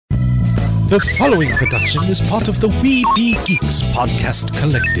The following production is part of the We Be Geeks podcast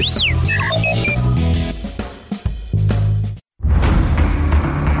collective.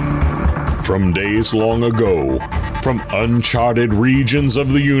 From days long ago, from uncharted regions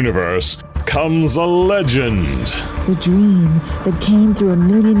of the universe, comes a legend. The dream that came through a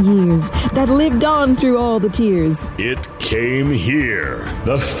million years, that lived on through all the tears. It came here,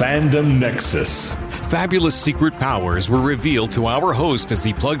 the Fandom Nexus. Fabulous secret powers were revealed to our host as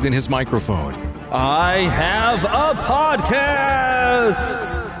he plugged in his microphone. I have a podcast!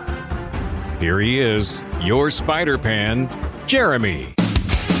 Here he is, your Spider-Pan, Jeremy.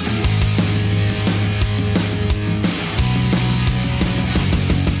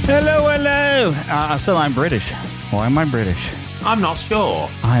 Hello. So I'm British. Why am I British? I'm not sure.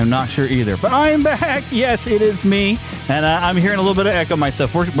 I am not sure either, but I am back. Yes, it is me, and I'm hearing a little bit of echo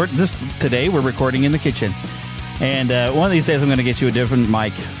myself. Today we're recording in the kitchen, and one of these days I'm going to get you a different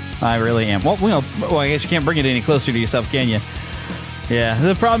mic. I really am. Well, I guess you can't bring it any closer to yourself, can you? Yeah.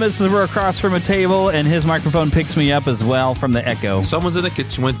 The problem is we're across from a table, and his microphone picks me up as well from the echo. Someone's in the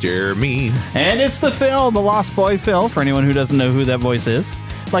kitchen with Jeremy. And it's the Phil, the Lost Boy Phil, for anyone who doesn't know who that voice is.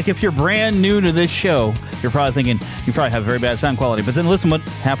 Like, if you're brand new to this show, you're probably thinking, you probably have very bad sound quality. But then listen what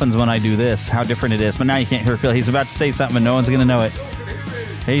happens when I do this, how different it is. But now you can't hear Phil. He's about to say something and no one's going to know it.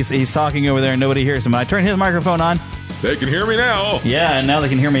 He's talking over there and nobody hears him. I turn his microphone on. They can hear me now. Yeah, and now they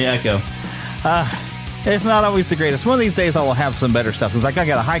can hear me echo. It's not always the greatest. One of these days I will have some better stuff. Because I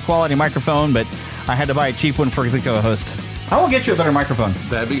got a high-quality microphone, but I had to buy a cheap one for the co-host. I will get you a better microphone.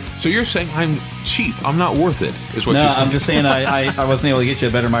 So you're saying I'm cheap. I'm not worth it, is what you're saying. No, I'm just saying I wasn't able to get you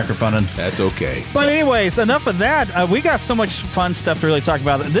a better microphone. That's okay. But anyways, enough of that. We got so much fun stuff to really talk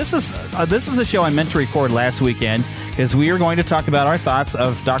about. This is a show I meant to record last weekend because we are going to talk about our thoughts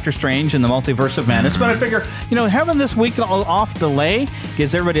of Doctor Strange and the Multiverse of Madness. But I figure, having this week off delay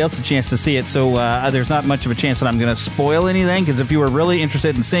gives everybody else a chance to see it. So there's not much of a chance that I'm going to spoil anything because if you were really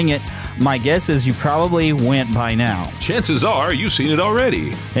interested in seeing it, my guess is you probably went by now. Chances are you've seen it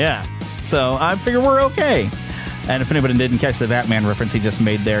already. Yeah. So I figure we're okay. And if anybody didn't catch the Batman reference he just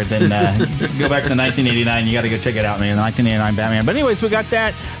made there, then go back to 1989. You got to go check it out, man. The 1989 Batman. But anyways, we got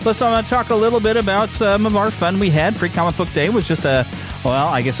that. Plus, I'm going to talk a little bit about some of our fun we had. Free Comic Book Day was just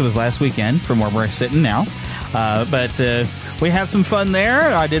I guess it was last weekend from where we're sitting now. But we had some fun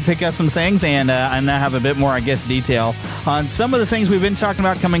there. I did pick up some things, and I now have a bit more, I guess, detail on some of the things we've been talking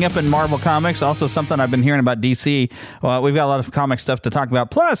about coming up in Marvel Comics. Also, something I've been hearing about DC. We've got a lot of comic stuff to talk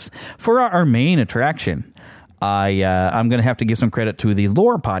about. Plus, for our main attraction, I'm going to have to give some credit to the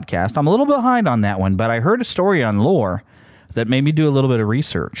Lore podcast. I'm a little behind on that one, but I heard a story on Lore that made me do a little bit of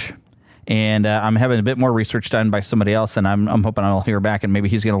research. And I'm having a bit more research done by somebody else, and I'm hoping I'll hear back, and maybe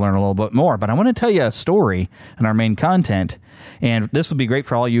he's going to learn a little bit more. But I want to tell you a story in our main content, and this will be great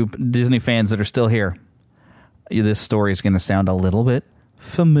for all you Disney fans that are still here. This story is going to sound a little bit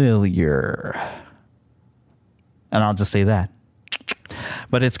familiar. And I'll just say that.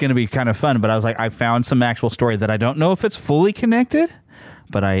 But it's going to be kind of fun. But I was like, I found some actual story that I don't know if it's fully connected,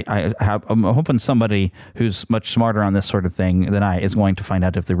 but I'm hoping somebody who's much smarter on this sort of thing than I is going to find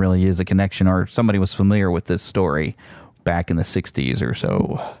out if there really is a connection or somebody was familiar with this story back in the 60s or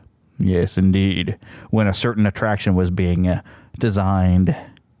so. Yes, indeed. When a certain attraction was being designed.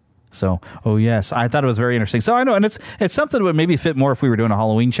 So, yes, I thought it was very interesting. So I know, and it's something that would maybe fit more if we were doing a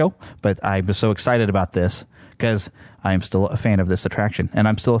Halloween show, but I was so excited about this because I am still a fan of this attraction, and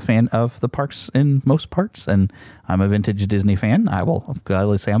I'm still a fan of the parks in most parts, and I'm a vintage Disney fan. I will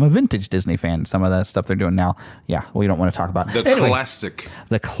gladly say I'm a vintage Disney fan. Some of that stuff they're doing now, yeah, we don't want to talk about. Classic.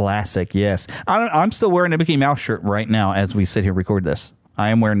 The classic, yes. I'm still wearing a Mickey Mouse shirt right now as we sit here and record this. I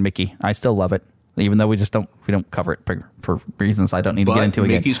am wearing Mickey. I still love it, even though we don't cover it for reasons I don't need to get into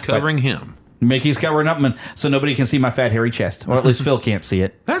again. Mickey's covering him. Mickey's covering up, so nobody can see my fat hairy chest, or at least Phil can't see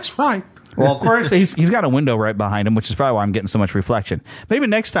it. That's right. Well, of course, he's got a window right behind him, which is probably why I'm getting so much reflection. Maybe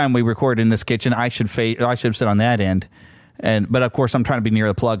next time we record in this kitchen, I should sit on that end. But of course, I'm trying to be near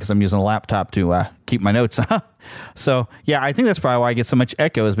the plug because I'm using a laptop to keep my notes on. So, yeah, I think that's probably why I get so much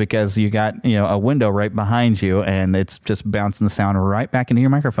echo is because you got a window right behind you, and it's just bouncing the sound right back into your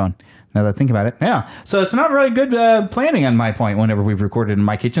microphone. Now that I think about it, yeah. So it's not really good planning on my point whenever we've recorded in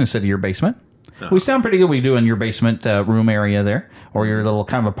my kitchen instead of your basement. We sound pretty good. We do in your basement room area there, or your little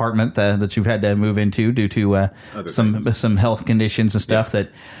kind of apartment that you've had to move into due to some health conditions and stuff. Yeah.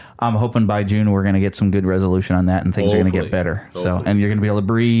 That I'm hoping by June we're going to get some good resolution on that, and things are going to get better. Hopefully. So, and you're going to be able to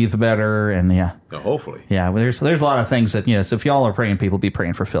breathe better, and hopefully, there's a lot of things that So if y'all are praying, people be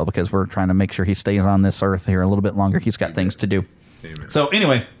praying for Phil because we're trying to make sure he stays on this earth here a little bit longer. He's got things to do. Amen. So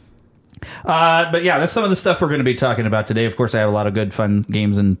anyway. But yeah, that's some of the stuff we're going to be talking about today. Of course, I have a lot of good fun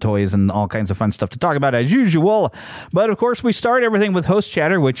games and toys and all kinds of fun stuff to talk about as usual. But of course, we start everything with Host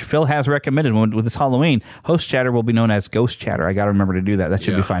Chatter, which Phil has recommended with this Halloween. Host Chatter will be known as Ghost Chatter. I got to remember to do that. That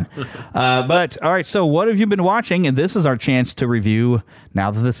should be fun. But all right, so what have you been watching? And this is our chance to review now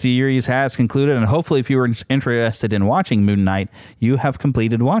that the series has concluded. And hopefully, if you were interested in watching Moon Knight, you have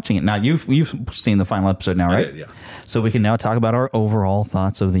completed watching it. Now, you've seen the final episode now, right? I did, yeah. So we can now talk about our overall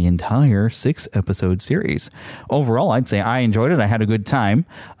thoughts of the entire 6-episode series. Overall, I'd say I enjoyed it. I had a good time.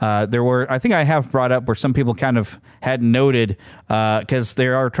 I think I have brought up where some people kind of had noted, because they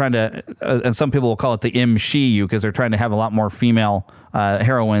are trying to, and some people will call it the MCU, because they're trying to have a lot more female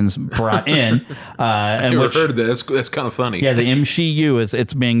heroines brought in. I never heard of that. That's kind of funny. Yeah, the MCU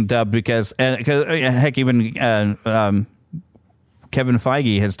it's being dubbed because heck, even Kevin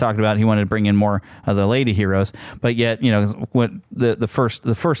Feige has talked about he wanted to bring in more of the lady heroes, but yet, what the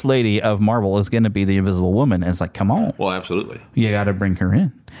first lady of Marvel is going to be the Invisible Woman, and it's like, come on, well, absolutely, you got to bring her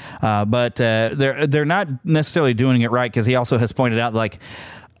in. But they're not necessarily doing it right, because he also has pointed out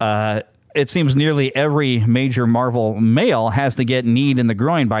it seems nearly every major Marvel male has to get kneed in the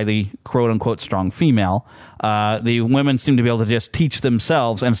groin by the quote-unquote strong female. The women seem to be able to just teach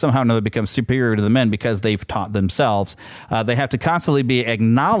themselves and somehow or another become superior to the men because they've taught themselves. They have to constantly be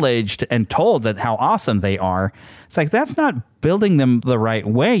acknowledged and told that how awesome they are. It's like, that's not building them the right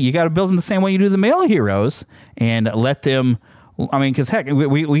way. You got to build them the same way you do the male heroes and let them... I mean, because heck,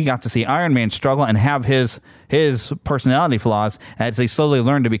 we got to see Iron Man struggle and have his personality flaws as he slowly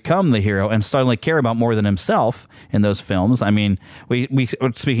learned to become the hero and suddenly care about more than himself in those films. I mean, we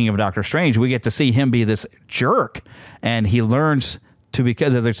speaking of Doctor Strange, we get to see him be this jerk, and he learns to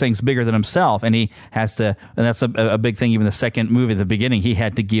because there's things bigger than himself, and he has to, and that's a big thing. Even the second movie, at the beginning, he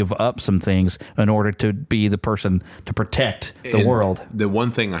had to give up some things in order to be the person to protect the world. The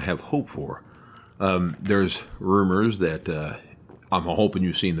one thing I have hope for, there's rumors that. I'm hoping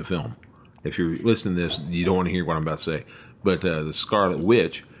you've seen the film. If you're listening to this, you don't want to hear what I'm about to say. But the Scarlet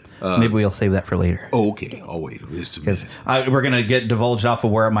Witch... maybe we'll save that for later. Oh, okay. I'll wait. Because we're going to get divulged off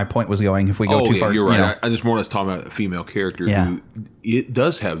of where my point was going if we go too far. You're right. I just more or less talking about a female character who it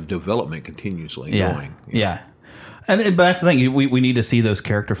does have development continuously going. Yeah. But that's the thing. We need to see those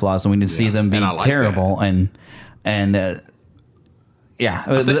character flaws, and we need to see them be terrible. That. And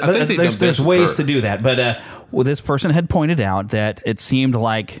there's ways to do that. But this person had pointed out that it seemed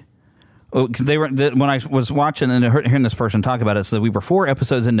like because when I was watching and hearing this person talk about it, so we were 4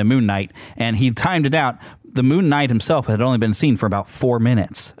 episodes into Moon Knight, and he timed it out. The Moon Knight himself had only been seen for about 4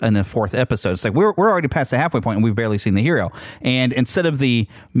 minutes in the 4th episode. It's like we're already past the halfway point, and we've barely seen the hero. And instead of the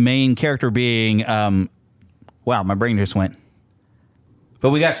main character being, wow, my brain just went. But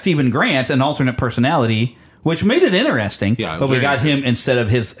we got Stephen Grant, an alternate personality, which made it interesting, but we got him instead of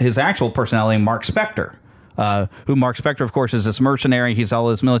his actual personality, Mark Spector, who Mark Spector, of course, is this mercenary. He's all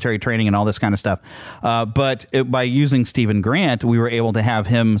this military training and all this kind of stuff. But by using Stephen Grant, we were able to have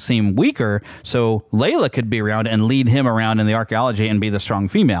him seem weaker, so Layla could be around and lead him around in the archaeology and be the strong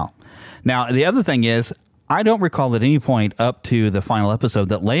female. Now, the other thing is, I don't recall at any point up to the final episode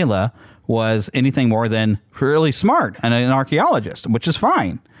that Layla was anything more than really smart and an archaeologist, which is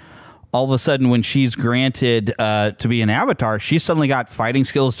fine. All of a sudden, when she's granted to be an avatar, she's suddenly got fighting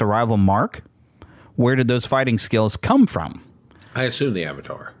skills to rival Mark. Where did those fighting skills come from? I assume the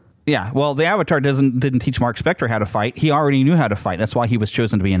avatar. Yeah, well, the avatar didn't teach Mark Spector how to fight. He already knew how to fight. That's why he was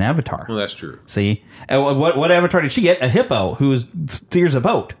chosen to be an avatar. Well, that's true. See? What avatar did she get? A hippo who steers a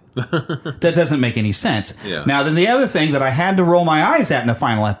boat. That doesn't make any sense. Yeah. Now, then the other thing that I had to roll my eyes at in the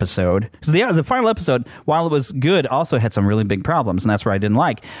final episode, because the final episode, while it was good, also had some really big problems, and that's where I didn't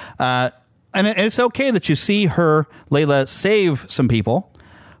like. And it's okay that you see her, Layla, save some people,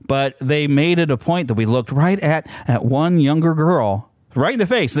 but they made it a point that we looked right at one younger girl, right in the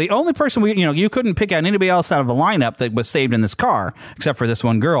face. The only person you couldn't pick out anybody else out of the lineup that was saved in this car, except for this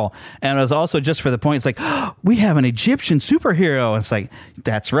one girl. And it was also just for the point, it's like, oh, we have an Egyptian superhero. It's like,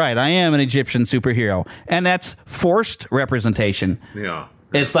 that's right, I am an Egyptian superhero. And that's forced representation. Yeah.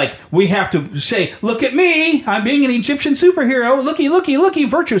 It's like, we have to say, look at me, I'm being an Egyptian superhero. Looky,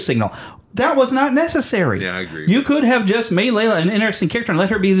 virtue signal. That was not necessary. Yeah, I agree. You could have just made Layla an interesting character and let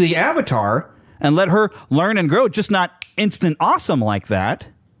her be the avatar and let her learn and grow, just not instant awesome like that.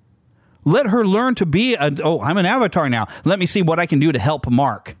 Let her learn to be I'm an avatar now. Let me see what I can do to help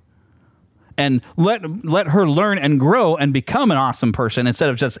Mark. And let her learn and grow and become an awesome person instead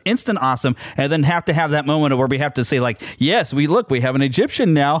of just instant awesome and then have to have that moment where we have to say, like, yes, we have an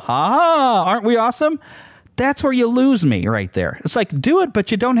Egyptian now. Ha ha, aren't we awesome? That's where you lose me right there. It's like, do it, but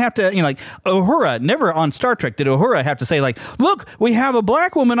you don't have to, like Uhura, never on Star Trek did Uhura have to say like, look, we have a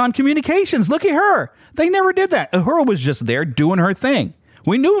black woman on communications. Look at her. They never did that. Uhura was just there doing her thing.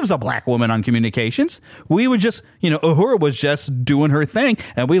 We knew it was a black woman on communications. We would just, Uhura was just doing her thing.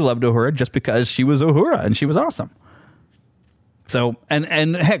 And we loved Uhura just because she was Uhura and she was awesome. So,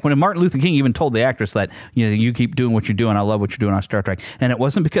 and heck, when Martin Luther King even told the actress that, you keep doing what you're doing, I love what you're doing on Star Trek. And it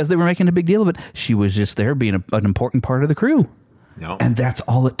wasn't because they were making a big deal of it. She was just there being an important part of the crew. No. And that's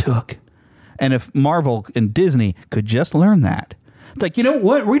all it took. And if Marvel and Disney could just learn that. It's like, you know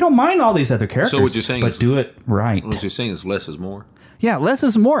what? We don't mind all these other characters. So what you're saying but is, do it right. What you're saying is less is more? Yeah, less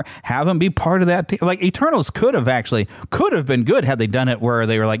is more. Have them be part of that. Like Eternals could have been good had they done it where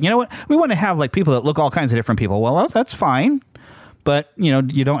they were like, you know what? We want to have like people that look all kinds of different people. Well, that's fine. But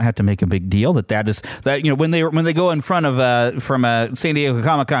you don't have to make a big deal that is when they go in front of from San Diego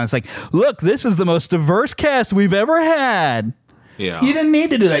Comic-Con, it's like, look, this is the most diverse cast we've ever had. Yeah, you didn't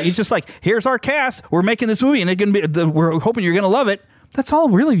need to do that. You just like, here's our cast. We're making this movie, and it's gonna be. We're hoping you're gonna love it. That's all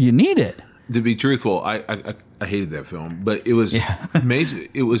really you needed. To be truthful, I hated that film, but it was amazing.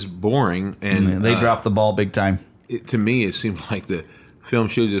 It was boring, and they dropped the ball big time. To me, it seemed like the film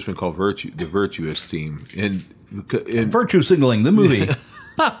should have just been called The Virtuous Team, and Virtue Signaling, the movie.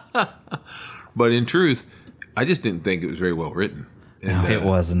 But in truth, I just didn't think it was very well written. And, no, it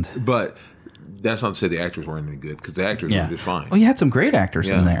wasn't. But that's not to say the actors weren't any good, because the actors were just fine. Well, you had some great actors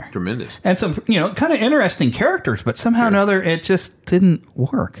in there. Tremendous. And some, kind of interesting characters, but somehow or another, it just didn't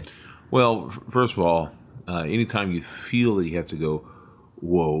work. Well, first of all, anytime you feel that you have to go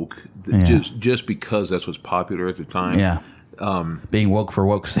woke, just because that's what's popular at the time. Yeah. Being woke for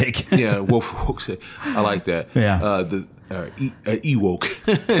woke's sake. Yeah, woke for woke's sake. I like that. Yeah. Ewoke,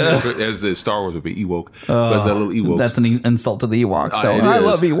 as the Star Wars would be Ewok, but the little Ewoks. That's an insult to the Ewoks. So I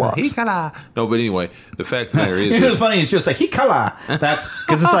love Ewoks. No, but anyway, the fact of the matter is, it's funny. It's just like he color. That's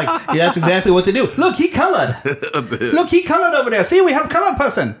because it's like that's exactly what they do. Look, he colored. Look, he colored over there. See, we have a colored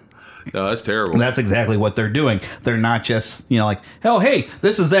person. No, that's terrible. And that's exactly what they're doing. They're not just like, oh, hey,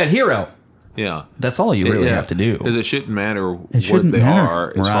 this is that hero. Yeah, that's all you really have to do. Because it shouldn't matter what they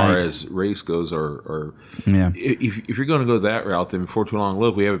are as far as race goes, or if you're going to go that route, then before too long,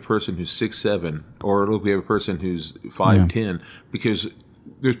 look, we have a person who's 6'7", or look, we have a person who's 5'10", because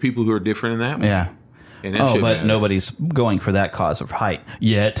there's people who are different in that way. Yeah. And but nobody's going for that cause of height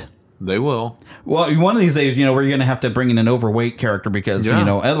yet. They will. Well, one of these days, we're going to have to bring in an overweight character because,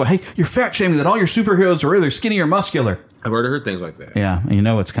 otherwise, hey, you're fat shaming that all your superheroes are either skinny or muscular. I've already heard things like that. Yeah,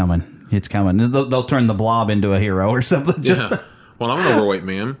 it's coming. It's coming. They'll turn the Blob into a hero or something. Well, I'm an overweight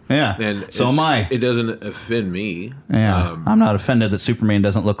man. Yeah, and so am I. It doesn't offend me. Yeah, I'm not offended that Superman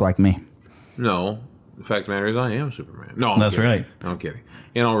doesn't look like me. No, the fact of the matter is I am Superman. No, that's right. I'm kidding.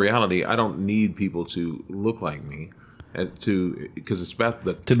 In all reality, I don't need people to look like me because it's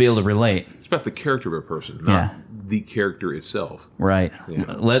about to be able to relate. It's about the character of a person, not the character itself. Right.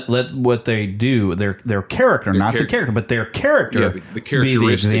 Yeah. Let what they do, their character, not the character, but their character, be the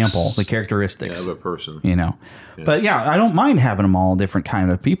example, the characteristics of a person. Yeah. But I don't mind having them all different kind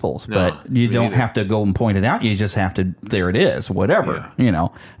of peoples, but you don't have to go and point it out. You just have to. There it is, whatever,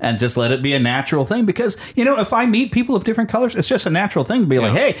 and just let it be a natural thing. Because if I meet people of different colors, it's just a natural thing to be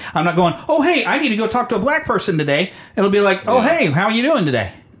like, hey, I'm not going, oh, hey, I need to go talk to a black person today. It'll be like, oh, hey, how are you doing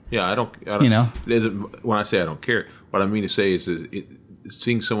today? Yeah, I don't. When I say I don't care, what I mean to say is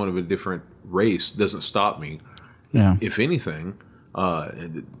seeing someone of a different race doesn't stop me. Yeah. If anything, I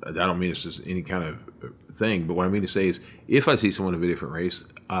don't mean it's just any kind of thing, but what I mean to say is, if I see someone of a different race,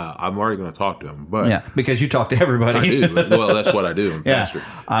 I'm already going to talk to them. But because you talk to everybody. I do. Well, that's what I do.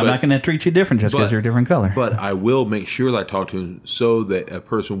 I'm not going to treat you different just because you're a different color. But I will make sure that I talk to them so that a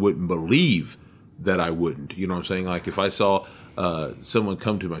person wouldn't believe that I wouldn't. You know what I'm saying? Like if I saw someone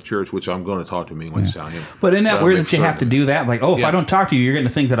come to my church, which I'm going to talk to me when I am. But isn't that weird that you have to do that? Like, if I don't talk to you, you're going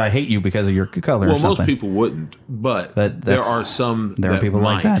to think that I hate you because of your color or something. Well, most people wouldn't, but there are some there are people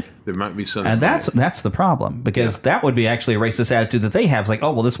like that. There might be some. And that's the problem, because that would be actually a racist attitude that they have. It's like,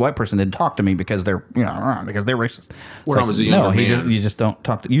 oh, well, this white person didn't talk to me because they're racist. When I was a younger man, you just don't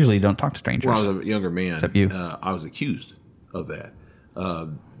talk to, usually don't talk to strangers. When I was a younger man, except you. I was accused of that.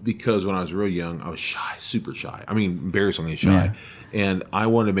 Because when I was real young, I was shy, super shy. I mean, embarrassingly shy. Yeah. And I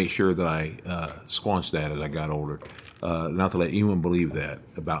wanted to make sure that I squanched that as I got older, not to let anyone believe that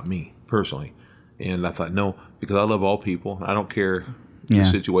about me personally. And I thought, no, because I love all people. I don't care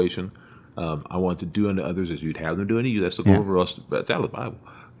the situation. I want to do unto others as you'd have them do unto you. That's the goal of us. That's out of the Bible.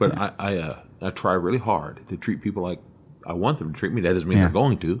 But I try really hard to treat people like I want them to treat me. That doesn't mean they're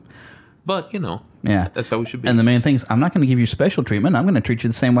going to. But, Yeah. That's how we should be. And the main thing is, I'm not going to give you special treatment. I'm going to treat you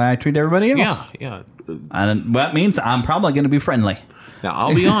the same way I treat everybody else. Yeah. And that means I'm probably going to be friendly. Now,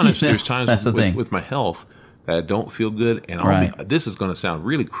 I'll be honest, there's times That's the thing. with my health that I don't feel good, and this is going to sound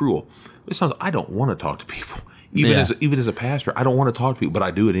really cruel. It sounds I don't want to talk to people. Even as a pastor, I don't want to talk to people, but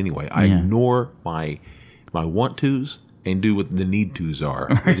I do it anyway. I ignore my want-tos and do what the need-tos are.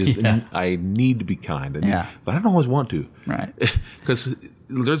 I need to be kind. But I don't always want to. Right. Because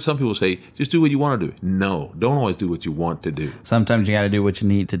there's some people say, just do what you want to do. No, don't always do what you want to do. Sometimes you got to do what you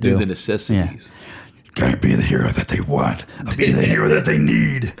need to do. Do the necessities. Can't be the hero that they want. I'll be the hero that they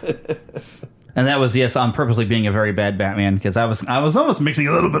need. And that was, I'm purposely being a very bad Batman, because I was almost mixing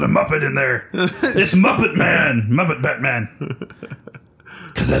a little bit of Muppet in there. It's Muppet Batman.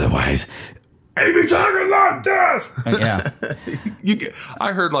 Because otherwise, I'd be talking like this.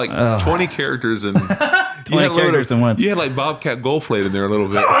 I heard like 20 characters and 20 characters in one. You had like Bobcat Goldthwait in there a little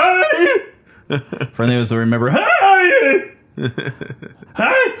bit. For those who remember, I'm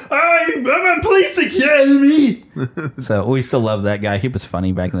a police academy. So we still love that guy. He was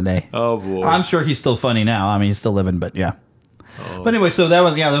funny back in the day. Oh boy, I'm sure he's still funny now. I mean, he's still living, but yeah. But anyway, so that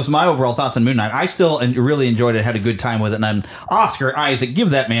was my overall thoughts on Moon Knight. I still really enjoyed it, had a good time with it, and Oscar Isaac,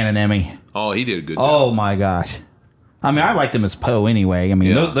 give that man an Emmy. Oh, he did a good job. Oh my gosh. I mean, I liked him as Poe anyway. I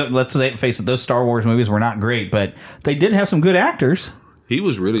mean, let's face it, those Star Wars movies were not great, but they did have some good actors. He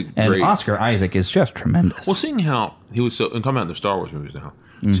was really great. And Oscar Isaac is just tremendous. Well, seeing how he was I'm talking about the Star Wars movies now,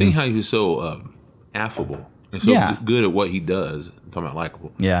 seeing how he was so affable and so good at what he does, I'm talking about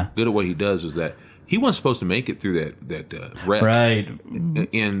likable. Yeah. Good at what he does is that he wasn't supposed to make it through that wreck. Right.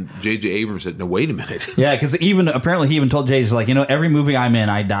 And J.J. Abrams said, no, wait a minute. Yeah, because apparently he even told Jay, he's like, every movie I'm in,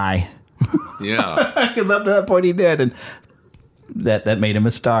 I die. Yeah. Because up to that point he did. And that made him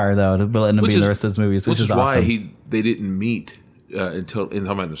a star, though, to let him be in the rest of his movies, which is awesome. Why they didn't meet until, in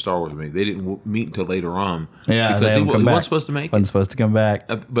talking about the Star Wars movie, they didn't meet until later on. Yeah, because he wasn't supposed to make it. Wasn't supposed to come back.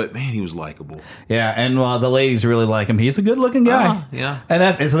 But man, he was likable. Yeah, and the ladies really like him. He's a good looking guy. Yeah. And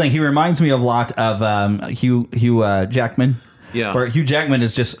that's the thing. He reminds me a lot of Hugh Jackman. Yeah. Where Hugh Jackman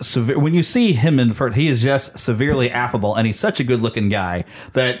is just severe. When you see him he is just severely affable, and he's such a good looking guy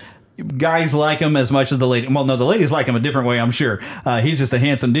that guys like him as much as the lady. Well, no, the ladies like him a different way, I'm sure. He's just a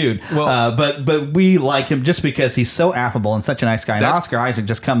handsome dude. Well, but we like him just because he's so affable and such a nice guy. And Oscar Isaac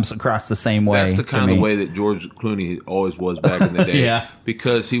just comes across the same way. That's the kind of way that George Clooney always was back in the day. Yeah.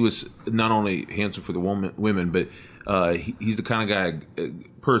 Because he was not only handsome for the women, but he's the kind of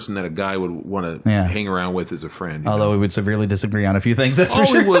person that a guy would want to hang around with as a friend. Although we would severely disagree on a few things, that's for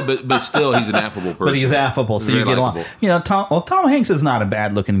sure. We would, but still, he's an affable person. But he's affable, so you get along. Tom Hanks is not a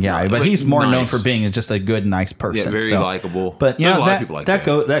bad-looking guy, but he's more known for being just a good, nice person. Yeah, very likable. But a lot of people like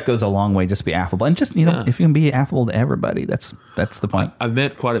that goes a long way. Just be affable, and just if you can be affable to everybody, that's the point. I've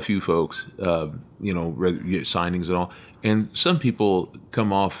met quite a few folks, signings and all, and some people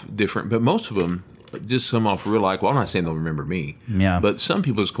come off different, but most of them just come off real likable. I'm not saying they'll remember me, but some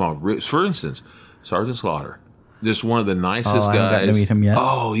people just come off real. For instance, Sergeant Slaughter, just one of the nicest guys. I haven't gotten to meet him yet.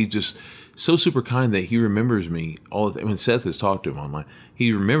 Oh, he's just so super kind that he remembers me all the time. When Seth has talked to him online,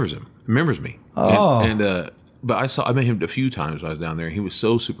 he remembers me. Oh, but I met him a few times when I was down there. He was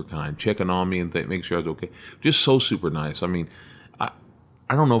so super kind, checking on me and making sure I was okay. Just so super nice. I mean, I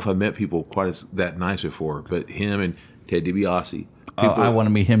don't know if I met people quite that nice before, but him and Ted DiBiase. I want to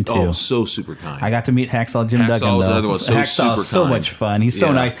meet him too. Oh, so super kind. I got to meet Hacksaw Jim Duggan though. Another one, Hacksaw is so much fun. He's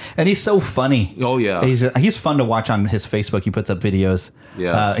so nice, and he's so funny. Oh yeah, he's fun to watch on his Facebook. He puts up videos.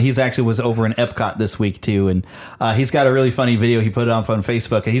 Yeah, he's actually was over in Epcot this week too, and he's got a really funny video he put up on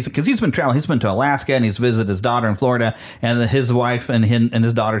Facebook. Because he's been traveling. He's been to Alaska and he's visited his daughter in Florida, and his wife and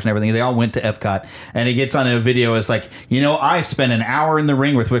his daughters and everything. They all went to Epcot, and he gets on a video. It's like, I've spent an hour in the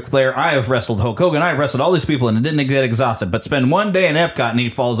ring with Ric Flair. I have wrestled Hulk Hogan. I've wrestled all these people, and it didn't get exhausted. But spend one day in Epcot, and he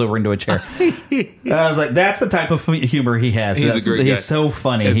falls over into a chair. I was like, that's the type of humor he has. He's a great guy. He's so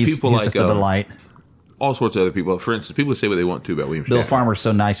funny. And he's just a delight. All sorts of other people. For instance, people say what they want to about William Shatner. Bill Farmer's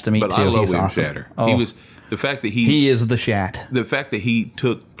so nice to me, but too. I love he's William awesome. Shatner. Oh. He was the fact that he is the Shat. The fact that he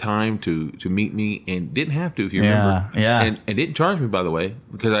took time to meet me and didn't have to, if you remember. Yeah. And didn't charge me, by the way,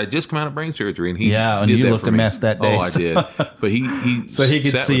 because I just come out of brain surgery and he and did you that looked for a me. mess that day. Oh, I did. But he so he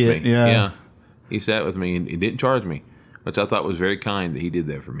could sat see with it. me. Yeah. He sat with me and he didn't charge me, which I thought was very kind that he did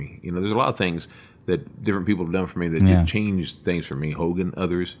that for me. There's a lot of things that different people have done for me that just changed things for me. Hogan,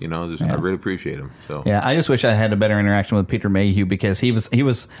 others, I really appreciate them. So yeah, I just wish I had a better interaction with Peter Mayhew because he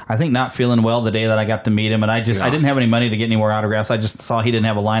was I think not feeling well the day that I got to meet him, and I didn't have any money to get any more autographs. I just saw he didn't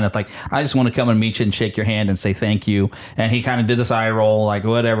have a line. I was like, I just want to come and meet you and shake your hand and say thank you. And he kind of did this eye roll like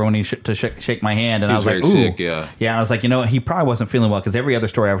whatever when he shake my hand, and I was like, ooh, sick, yeah. And I was like, he probably wasn't feeling well because every other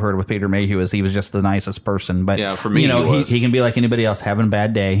story I've heard with Peter Mayhew is he was just the nicest person. But yeah, for me, he can be like anybody else, having a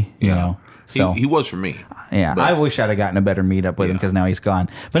bad day, you know. So he was for me. Yeah, but I wish I'd have gotten a better meetup with him because now he's gone.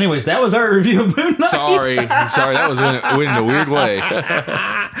 But anyways, that was our review of Moon Knight. Sorry, that was went in a weird way.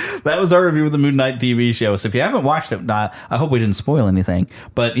 That was our review of the Moon Knight TV show. So if you haven't watched it, I hope we didn't spoil anything.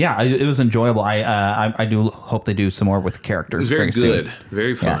 But yeah, it was enjoyable. I do hope they do some more with characters. It was very good, soon.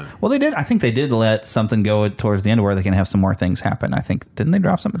 Very fun. Yeah. Well, they did. I think they did let something go towards the end where they can have some more things happen. I think didn't they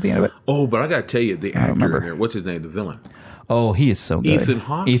drop something at the end of it? Oh, but I got to tell you, the actor in there, what's his name, the villain? Oh, he is so good.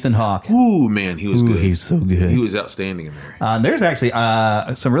 Ethan Hawke. Ooh, man, he was good. He's so good. He was outstanding in there. There's actually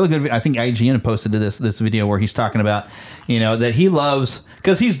some really good. I think IGN posted this video where he's talking about, that he loves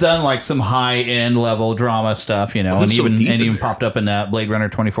because he's done like some high end level drama stuff, and even popped up in Blade Runner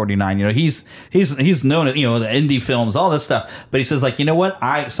 2049. He's known at the indie films, all this stuff. But he says like,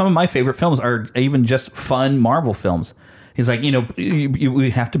 some of my favorite films are even just fun Marvel films. He's like,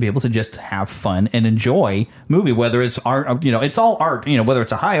 we have to be able to just have fun and enjoy movie, whether it's art, it's all art, whether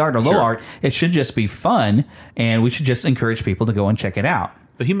it's a high art or low art, it should just be fun, and we should just encourage people to go and check it out.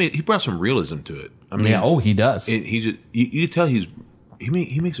 But he brought some realism to it. I mean, he does. You tell he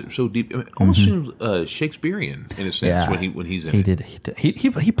makes it so deep. It almost seems Shakespearean in a sense when he's in it.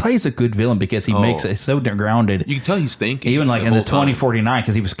 He plays a good villain because he makes it so grounded. You can tell he's thinking. Even like in the 2049,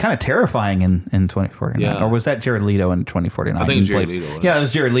 because he was kind of terrifying in 2049. Yeah. Or was that Jared Leto in 2049? I think it was Jared Leto. Yeah, it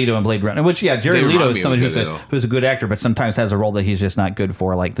was Jared Leto in Blade Runner. Which, Jared Leto is somebody who's a good actor, but sometimes has a role that he's just not good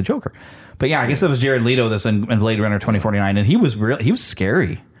for, like the Joker. But yeah, I guess it was Jared Leto that's in Blade Runner 2049, and he was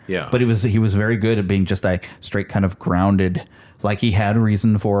scary. Yeah. But he was very good at being just a straight kind of grounded. Like he had a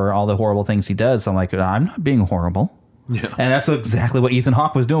reason for all the horrible things he does. I'm like, I'm not being horrible. Yeah. And that's exactly what Ethan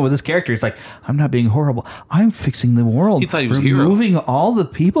Hawke was doing with his character. He's like, I'm not being horrible. I'm fixing the world. He thought he was removing all the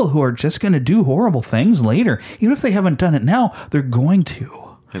people who are just going to do horrible things later. Even if they haven't done it now, they're going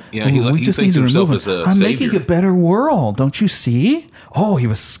to. Yeah, we just need to remove it. I'm making a better world. Don't you see? Oh, he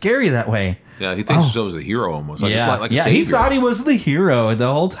was scary that way. Yeah, he thinks himself as a hero almost. Like a savior. He thought he was the hero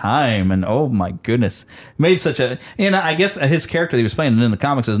the whole time, and oh my goodness, made such a. And I guess his character that he was playing in the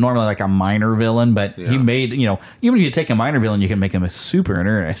comics is normally like a minor villain, but he made even if you take a minor villain, you can make him a super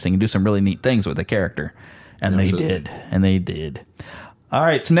interesting and do some really neat things with the character, and they did. All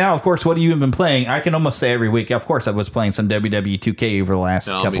right, so now, of course, what have you been playing? I can almost say every week. Of course, I was playing some WWE 2K over the last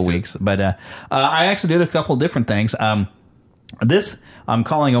couple weeks, but I actually did a couple different things. This I'm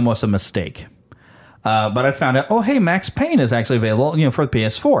calling almost a mistake. But I found out, hey, Max Payne is actually available, for the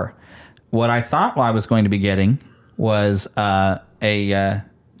PS4. What I thought I was going to be getting was a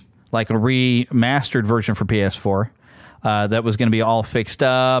remastered version for PS4 that was going to be all fixed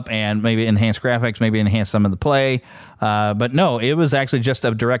up and maybe enhance graphics, maybe enhance some of the play. But no, it was actually just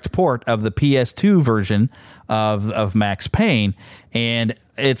a direct port of the PS2 version of Max Payne. And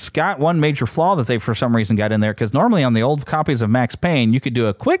it's got one major flaw that they, for some reason, got in there, because normally on the old copies of Max Payne, you could do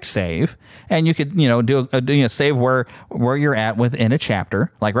a quick save, and you could, do a save where you're at within a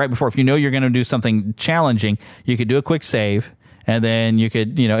chapter. Like right before, if you're going to do something challenging, you could do a quick save, and then you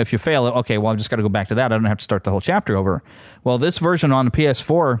could, if you fail it, okay, well, I've just got to go back to that. I don't have to start the whole chapter over. Well, this version on the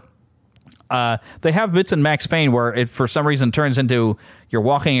PS4, they have bits in Max Payne where it, for some reason, turns into you're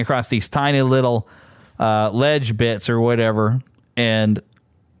walking across these tiny little ledge bits or whatever, and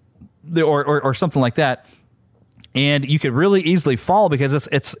or something like that, and you could really easily fall because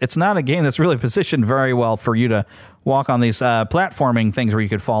it's not a game that's really positioned very well for you to walk on these platforming things where you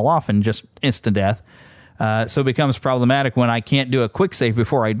could fall off and just instant death. So it becomes problematic when I can't do a quick save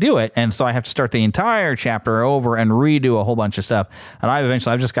before I do it, and so I have to start the entire chapter over and redo a whole bunch of stuff. And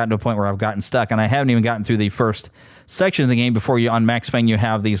I've just gotten to a point where I've gotten stuck, and I haven't even gotten through the first section of the game before on Max Payne you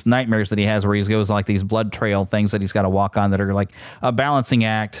have these nightmares that he has where he goes like these blood trail things that he's got to walk on that are like a balancing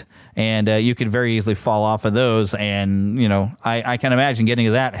act, and you could very easily fall off of those. And I can imagine getting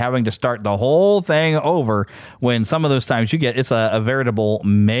to that, having to start the whole thing over when some of those times it's a veritable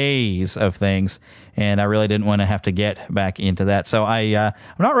maze of things. And I really didn't want to have to get back into that. So I'm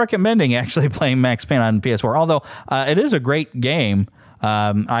not recommending actually playing Max Payne on PS4, although it is a great game.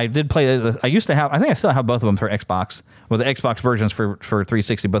 I did play. I used to have. I think I still have both of them for Xbox. Well, the Xbox versions for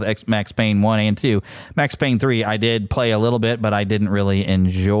 360, both Max Payne 1 and 2. Max Payne 3, I did play a little bit, but I didn't really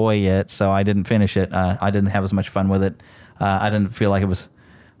enjoy it, so I didn't finish it. I didn't have as much fun with it. I didn't feel like it was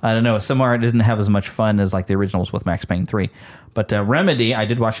I don't know. Somewhere it didn't have as much fun as like the originals with Max Payne 3. But Remedy, I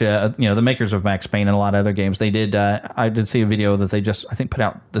did watch, the makers of Max Payne and a lot of other games. They did. I did see a video that they just, I think, put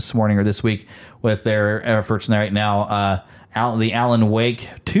out this morning or this week with their efforts right now. The Alan Wake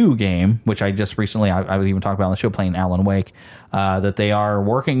 2 game, which I just recently, I was even talking about on the show, playing Alan Wake, that they are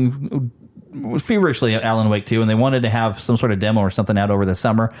working feverishly at Alan Wake 2, and they wanted to have some sort of demo or something out over the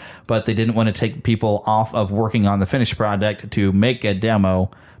summer, but they didn't want to take people off of working on the finished product to make a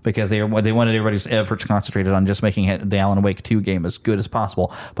demo because they wanted everybody's efforts concentrated on just making the Alan Wake 2 game as good as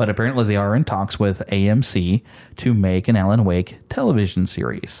possible. But apparently they are in talks with AMC to make an Alan Wake television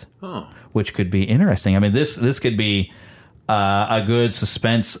series, which could be interesting. I mean, this could be a good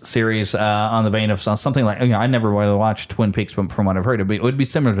suspense series on the vein of something like, I never really watched Twin Peaks from what I've heard. It would be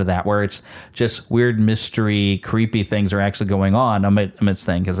similar to that, where it's just weird mystery, creepy things are actually going on amidst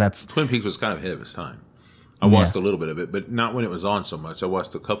things. Because that's Twin Peaks was kind of ahead of its time. I watched a little bit of it, but not when it was on so much. I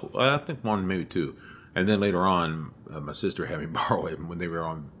watched a couple, I think one, maybe two. And then later on, my sister had me borrow it when they were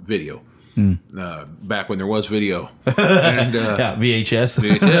on video. Back when there was video. And, VHS.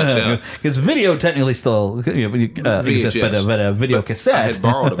 VHS, yeah. Because video technically still exists, but a video cassette. I had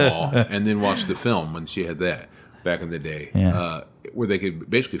borrowed them all and then watched the film when she had that back in the day, where they could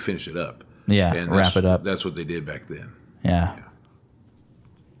basically finish it up. Yeah, and wrap it up. That's what they did back then. Yeah.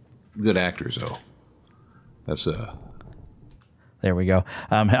 Good actors, though. That's There we go.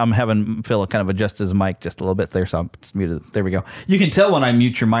 I'm having Phil kind of adjust his mic just a little bit there, so I'm just muted. There we go. You can tell when I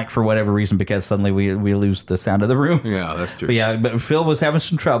mute your mic for whatever reason because suddenly we lose the sound of the room. Yeah, that's true. But Phil was having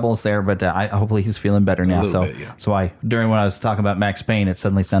some troubles there, but hopefully he's feeling better now. So during when I was talking about Max Payne, it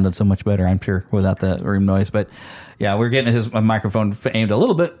suddenly sounded so much better, I'm sure, without the room noise. But yeah, we're getting his microphone aimed a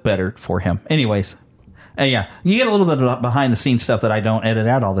little bit better for him. Anyways. You get a little bit of behind the scenes stuff that I don't edit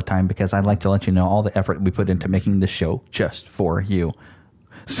out all the time because I'd like to let you know all the effort we put into making this show just for you.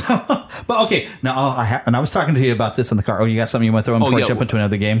 So, but okay, now I was talking to you about this in the car. Oh, you got something you want to throw in before I jump into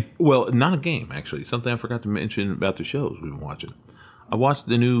another game? Well, not a game, actually. Something I forgot to mention about the shows we've been watching. I watched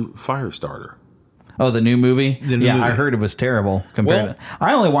the new Firestarter. Oh, the new movie? Movie. I heard it was terrible compared to...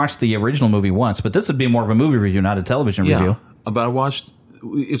 I only watched the original movie once, but this would be more of a movie review, not a television review. But I watched...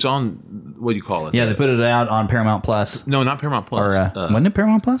 It's on, what do you call it? Yeah, they put it out on Paramount Plus. No, not Paramount Plus. Or, wasn't it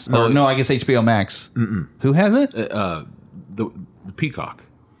Paramount Plus? No, I guess HBO Max. Who has it? The Peacock.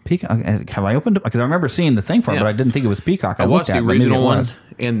 Peacock. Have I opened it? Because I remember seeing the thing for it, but I didn't think it was Peacock. I watched the original one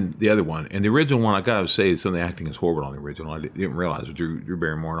and the other one. And the original one, I got to say, some of the acting is horrible on the original. I didn't realize with Drew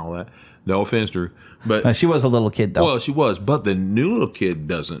Barrymore and all that. No offense, Drew. But she was a little kid, though. Well, she was. But the new little kid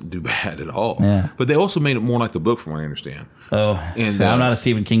doesn't do bad at all. Yeah. But they also made it more like the book, from what I understand. Oh, and so I'm not a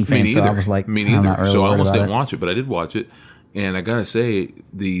Stephen King fan, so I was like, me neither. Really so I almost didn't watch it, but I did watch it. And I got to say,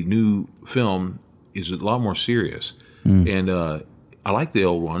 the new film is a lot more serious. And I like the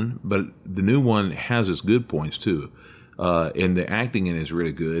old one, but the new one has its good points, too. And the acting in it is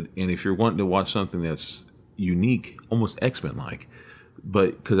really good. And if you're wanting to watch something that's unique, almost X-Men-like,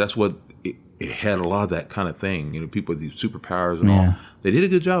 but because that's what it had, a lot of that kind of thing, people with these superpowers and all. They did a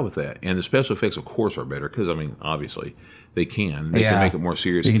good job with that, and the special effects, of course, are better because obviously they can can make it more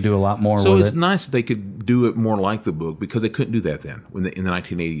serious. You can do a lot more. So with it's nice that they could do it more like the book because they couldn't do that then. When in the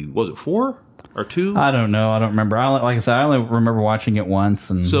 1980s, was it 4 or 2? I don't know. I don't remember. Like I said, I only remember watching it once.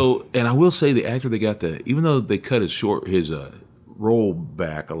 And I will say the actor they got even though they cut his role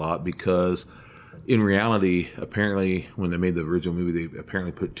back a lot because. In reality, apparently, when they made the original movie, they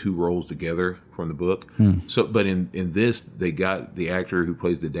apparently put 2 roles together from the book. So, but in this, they got the actor who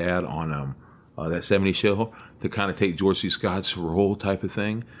plays the dad on that 70s show to kind of take George C. Scott's role type of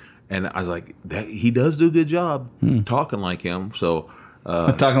thing. And I was like, he does do a good job talking like him. So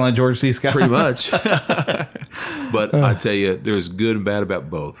talking like George C. Scott, pretty much. But I tell you, there's good and bad about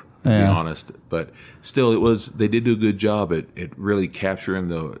both. To be honest, but still, they did do a good job at really capturing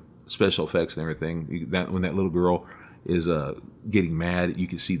the special effects and everything. When that little girl is getting mad, you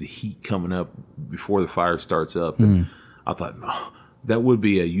can see the heat coming up before the fire starts up. And I thought, that would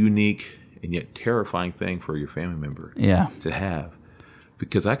be a unique and yet terrifying thing for your family member to have.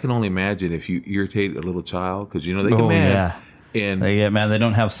 Because I can only imagine if you irritate a little child, because they get mad. And they get mad. They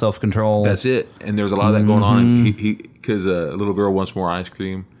don't have self-control. That's it. And there's a lot of that going on. Because a little girl wants more ice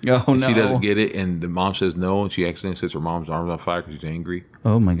cream. Oh, no. She doesn't get it, and the mom says no, and she accidentally sets her mom's arms on fire because she's angry.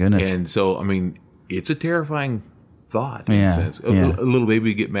 Oh, my goodness. And so, it's a terrifying thought. Yeah. In a sense. A little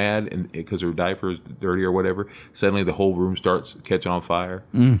baby get mad and because her diaper is dirty or whatever. Suddenly, the whole room starts catching on fire.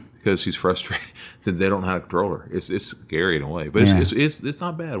 because she's frustrated that they don't know how to control her. It's scary in a way, but it's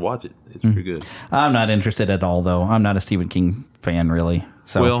not bad. Watch it; it's pretty good. I'm not interested at all, though. I'm not a Stephen King fan, really.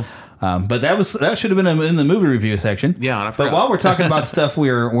 So, but that should have been in the movie review section. Yeah, but while we're talking about stuff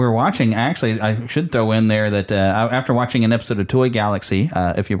we're watching, actually, I should throw in there that after watching an episode of Toy Galaxy,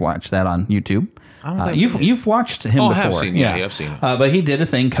 if you've watched that on YouTube. You've watched him before. I have seen, yeah, I've seen it. But he did a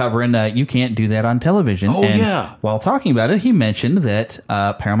thing covering you can't do that on television. Oh, and while talking about it, he mentioned that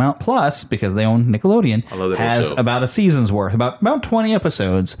Paramount Plus, because they own Nickelodeon, has about a season's worth, about 20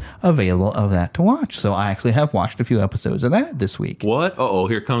 episodes available of that to watch. So I actually have watched a few episodes of that this week. What? Uh-oh,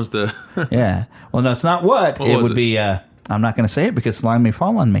 here comes the... Yeah. Well, no, it's not what. It would be... I'm not going to say it because slime may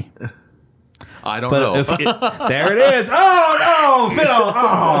fall on me. I don't know. There it is. Oh, no,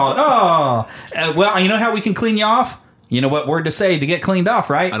 Phil. Well, you know how we can clean you off? You know what word to say to get cleaned off,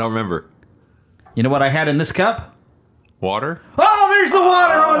 right? I don't remember. You know what I had in this cup? Water? Oh, there's the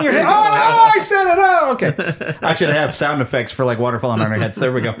water on your head. Oh, I said it. Oh, okay. I should have sound effects for like water falling on our heads.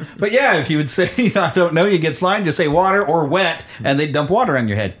 There we go. But yeah, if you would say, I don't know, you get slime, just say water or wet, and they dump water on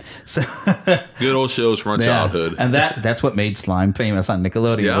your head. So good old shows from our childhood. And that's what made slime famous on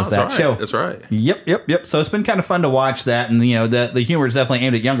Nickelodeon was that show. That's right. Yep. So it's been kind of fun to watch that, and you know the humor is definitely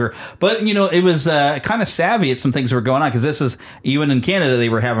aimed at younger. But you know it was kind of savvy at some things that were going on because this is even in Canada they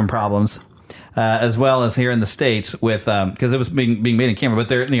were having problems. As well as here in the States with because it was being made in Canada, but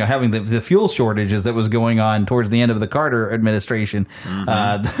they're having the fuel shortages that was going on towards the end of the Carter administration.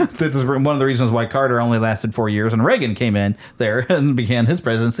 This is one of the reasons why Carter only lasted 4 years, and Reagan came in there and began his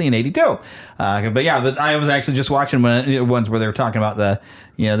presidency in '82. But I was actually just watching ones where they were talking about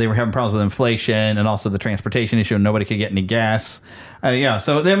they were having problems with inflation and also the transportation issue, and nobody could get any gas.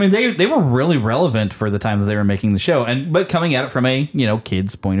 So they were really relevant for the time that they were making the show, but coming at it from a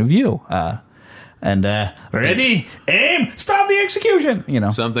kid's point of view. Ready, aim, stop the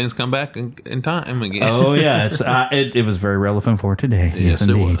execution. Some things come back in time again. Oh yeah, it was very relevant for today. Yes,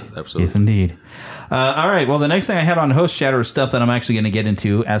 indeed. It was. Absolutely. Yes, indeed. All right. Well, the next thing I had on host chatter is stuff that I'm actually going to get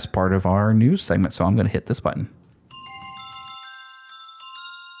into as part of our news segment. So I'm going to hit this button.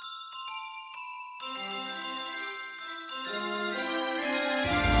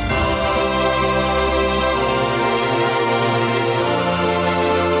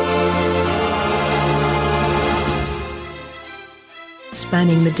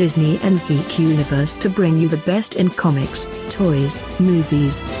 Spanning the Disney and geek universe to bring you the best in comics, toys,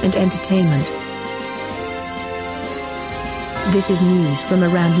 movies, and entertainment. This is news from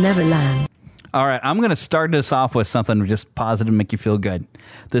around Neverland. All right, I'm going to start this off with something just positive, make you feel good.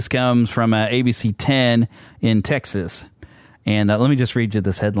 This comes from ABC 10 in Texas. And let me just read you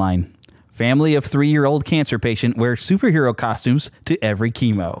this headline. Family of 3-year-old cancer patient wears superhero costumes to every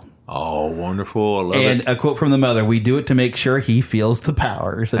chemo. Oh, wonderful. I love it. And a quote from the mother, "We do it to make sure he feels the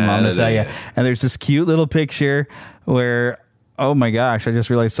powers." And Mom will tell you. And there's this cute little picture where, oh my gosh, I just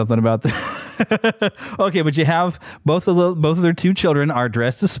realized something about that. Okay, but you have both of their 2 children are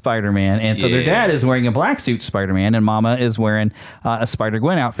dressed as Spider-Man. And so their dad is wearing a black suit Spider-Man and Mama is wearing a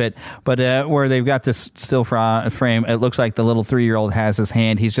Spider-Gwen outfit. But where they've got this still frame, it looks like the little 3-year-old has his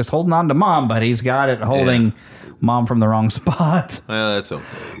hand. He's just holding on to Mom, but he's got it holding Mom from the wrong spot. Well, that's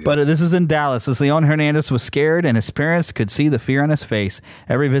okay. But this is in Dallas. As Leon Hernandez was scared and his parents could see the fear on his face.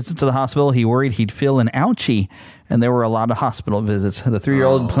 Every visit to the hospital, he worried he'd feel an ouchie. And there were a lot of hospital visits. The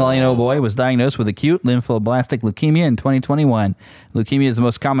 3-year-old Plano boy was diagnosed with acute lymphoblastic leukemia in 2021. Leukemia is the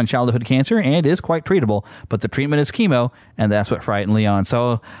most common childhood cancer and is quite treatable, but the treatment is chemo, and that's what frightened Leon.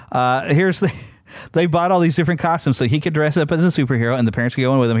 So they bought all these different costumes so he could dress up as a superhero and the parents could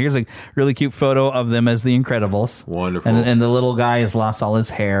go in with him. Here's a really cute photo of them as the Incredibles. Wonderful. And the little guy has lost all his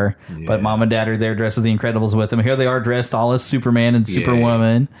hair, but Mom and Dad are there dressed as the Incredibles with him. Here they are dressed all as Superman and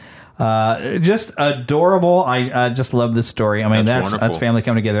Superwoman. Just adorable. I just love this story. I mean, that's family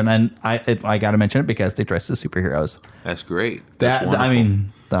coming together, and I got to mention it because they dress as superheroes. That's great. I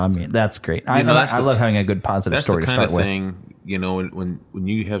mean, that's great. I love having a good positive story to start with. Thing, when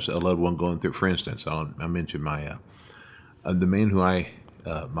you have a loved one going through, for instance, I mentioned my the man who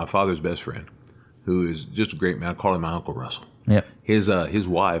my father's best friend, who is just a great man. I call him my Uncle Russell. Yep. His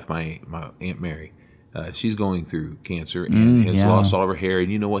wife, my Aunt Mary. She's going through cancer and has lost all of her hair. And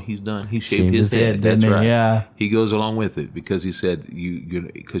you know what he's done? He shaved his head. That's right. Yeah. He goes along with it because he said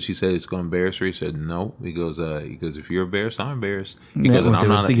because she said it's going to embarrass her. He said no. He goes if you're embarrassed, I'm embarrassed. He goes and I'm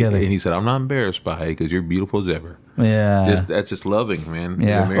not together. And he said I'm not embarrassed by it because you're beautiful as ever. Yeah. That's just loving, man.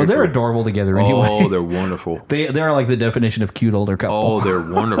 Yeah. Well, they're adorable together anyway. Oh, they're wonderful. They're like the definition of cute older couple. Oh,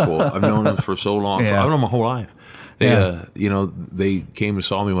 they're wonderful. I've known them for so long. Yeah. I've known them my whole life. They came and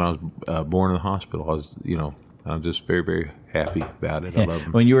saw me when I was born in the hospital. I was, I'm just very, very happy about it. I love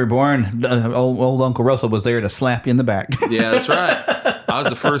him. When you were born, old Uncle Russell was there to slap you in the back. Yeah, that's right. I was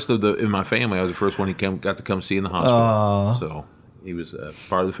the first in my family. I was the first one he got to come see in the hospital. So he was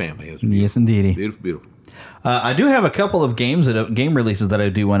part of the family. Yes, indeedy. Beautiful, beautiful. I do have a couple of game releases that I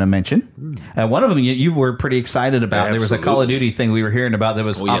do want to mention. One of them you were pretty excited about. Yeah, there was a Call of Duty thing we were hearing about that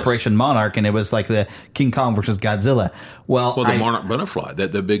was Operation Monarch, and it was like the King Kong versus Godzilla. Well, the Monarch Butterfly,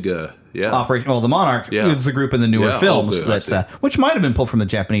 the big, Operation. Well, the Monarch is a group in the newer films which might have been pulled from the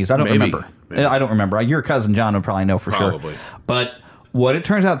Japanese. I don't remember. Maybe. I don't remember. Your cousin John would probably know for sure. But what it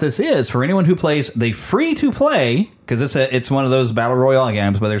turns out this is, for anyone who plays the free-to-play, because it's one of those battle royale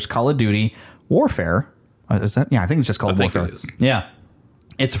games, where there's Call of Duty Warfare. Is that? Yeah, I think it's just called Warfare. Yeah.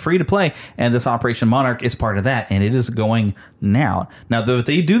 It's free to play, and this Operation Monarch is part of that, and it is going now. Now,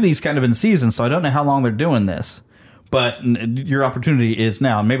 they do these kind of in season, so I don't know how long they're doing this, but your opportunity is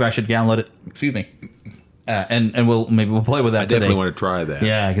now. Maybe I should download it. Excuse me. And we'll play with that. I definitely want to try that.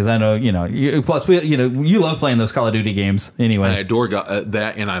 Yeah, because I know plus you love playing those Call of Duty games anyway. I adore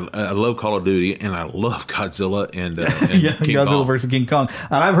that, and I love Call of Duty, and I love Godzilla and King Godzilla Kong. versus King Kong.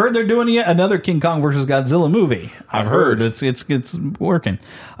 And I've heard they're doing yet another King Kong versus Godzilla movie. I've heard it's working.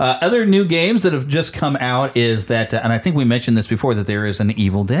 Other new games that have just come out is that, and I think we mentioned this before, that there is an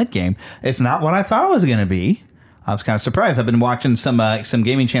Evil Dead game. It's not what I thought it was going to be. I was kind of surprised. I've been watching some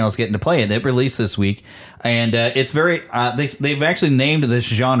gaming channels getting to play it. It released this week, and it's very. They've actually named this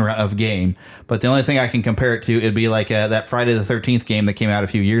genre of game, but the only thing I can compare it to, it'd be like that Friday the 13th game that came out a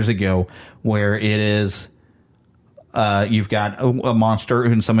few years ago, where it is. You've got a monster,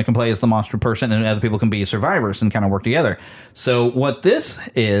 and someone can play as the monster person, and other people can be survivors and kind of work together. So what this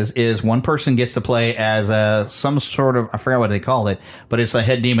is one person gets to play as some sort of, I forgot what they called it, but it's a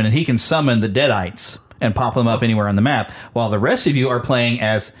head demon, and he can summon the Deadites and pop them up anywhere on the map, while the rest of you are playing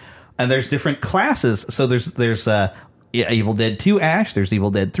as, and there's different classes. So there's Evil Dead 2 Ash, there's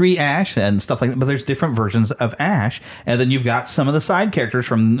Evil Dead 3 Ash, and stuff like that, but there's different versions of Ash, and then you've got some of the side characters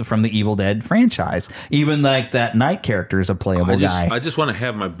from the Evil Dead franchise. Even like that Knight character is a playable guy. I just want to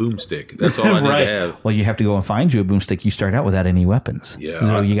have my boomstick. That's all I need to have. Well, you have to go and find you a boomstick. You start out without any weapons. Yeah.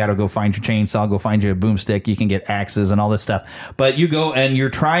 So you got to go find your chainsaw, go find you a boomstick. You can get axes and all this stuff. But you go and you're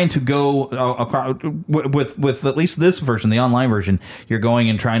trying to go with at least this version, the online version, you're going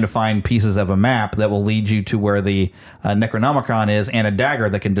and trying to find pieces of a map that will lead you to where the Necronomicon is, and a dagger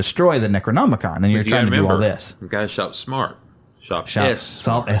that can destroy the Necronomicon, and you're trying to do all this. You gotta shop smart. Shop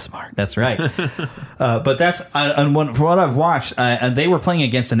smart. That's right. But that's from what I've watched, and they were playing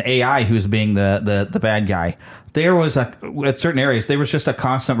against an AI who's being the bad guy. There was at certain areas there was just a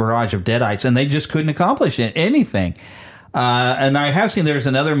constant barrage of Deadites, and they just couldn't accomplish anything. And I have seen there's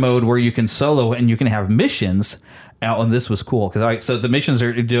another mode where you can solo and you can have missions. And this was cool because so the missions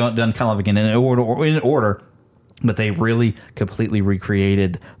are done kind of like in order. But they really completely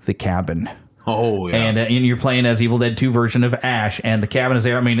recreated the cabin. Oh, yeah. And you're playing as Evil Dead 2 version of Ash, and the cabin is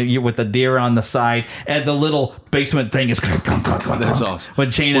there. I mean, you're with the deer on the side, and the little basement thing is that's awesome.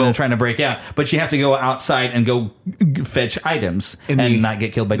 With chaining and trying to break out. But you have to go outside and go fetch items and not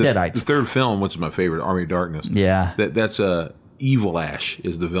get killed by Deadites. The third film, which is my favorite, Army of Darkness. Yeah. That's Evil Ash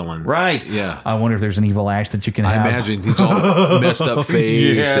is the villain. Right. Yeah. I wonder if there's an evil Ash that you can have. I imagine he's all messed up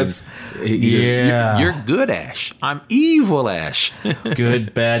face. Yes. And you're good, Ash. I'm evil, Ash.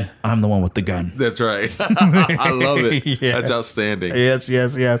 Good, bad. I'm the one with the gun. That's right. I love it. Yes. That's outstanding. Yes.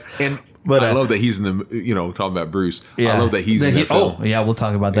 But I love that he's in the, talking about Bruce. Yeah. I love that he's in the film. Oh, yeah, we'll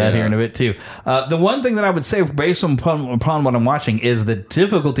talk about that here in a bit, too. The one thing that I would say, based upon what I'm watching, is the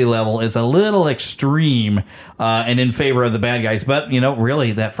difficulty level is a little extreme and in favor of the bad guys. But,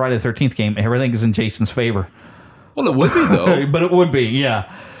 really, that Friday the 13th game, everything is in Jason's favor. Well, it would be, though. But it would be,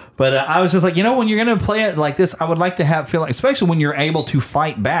 yeah. But I was just like, when you're going to play it like this, I would like to feel like, especially when you're able to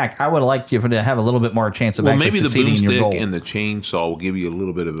fight back, I would like you to have a little bit more chance of actually succeeding in your goal. Maybe the boomstick and the chainsaw will give you a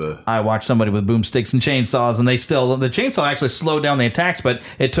little bit of a... I watched somebody with boomsticks and chainsaws, and the chainsaw actually slowed down the attacks, but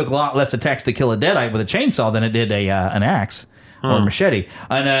it took a lot less attacks to kill a Deadite with a chainsaw than it did an axe. Or machete,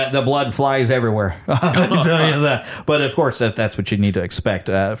 and the blood flies everywhere. I can tell you that. But of course, that's what you need to expect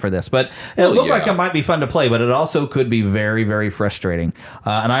for this. But it looked like it might be fun to play, but it also could be very, very frustrating.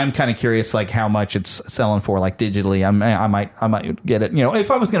 And I'm kind of curious, like how much it's selling for, like digitally. I might get it.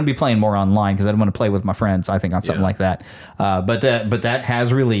 If I was going to be playing more online, because I'd want to play with my friends, I think on something like that. But that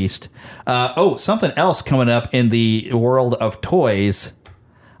has released. Something else coming up in the world of toys.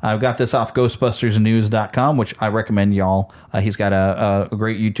 I've got this off GhostbustersNews.com, which I recommend y'all. He's got a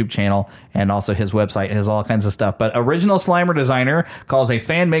great YouTube channel, and also his website has all kinds of stuff. But original Slimer designer calls a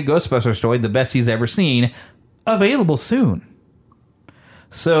fan-made Ghostbusters toy the best he's ever seen. Available soon.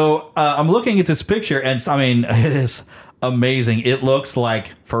 So I'm looking at this picture, and I mean, it is amazing. It looks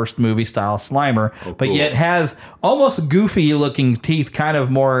like first movie style Slimer, but yet has almost goofy looking teeth, kind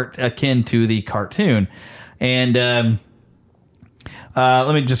of more akin to the cartoon. And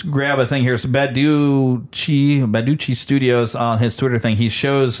let me just grab a thing here. So Baducci Studios on his Twitter thing, he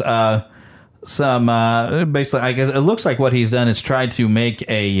shows some basically, I guess it looks like what he's done is tried to make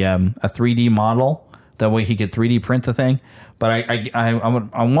a 3D model. That way he could 3D print the thing. But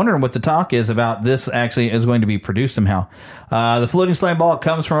I'm wondering what the talk is about. This actually is going to be produced somehow. The floating slime ball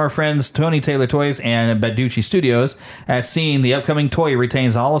comes from our friends Tony Taylor Toys and Baducci Studios. As seen, the upcoming toy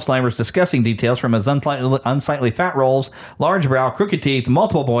retains all of Slimer's disgusting details, from his unsightly fat rolls, large brow, crooked teeth,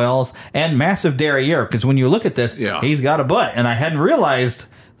 multiple boils, and massive derriere. Because when you look at this, he's got a butt, and I hadn't realized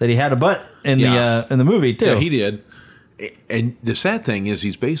that he had a butt in the movie too. Yeah, he did. And the sad thing is,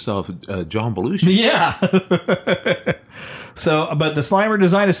 he's based off John Belushi. Yeah. So, but the Slimer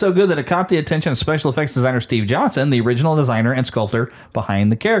design is so good that it caught the attention of special effects designer Steve Johnson, the original designer and sculptor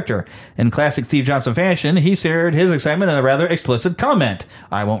behind the character. In classic Steve Johnson fashion, he shared his excitement in a rather explicit comment.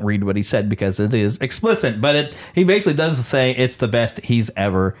 I won't read what he said because it is explicit, but he basically does say it's the best he's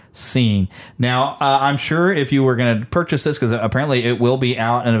ever seen. Now, I'm sure if you were going to purchase this, because apparently it will be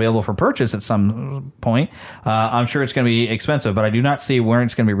out and available for purchase at some point, I'm sure it's going to be expensive, but I do not see where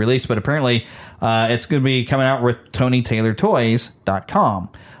it's going to be released. But apparently it's going to be coming out with TonyTaylorToys.com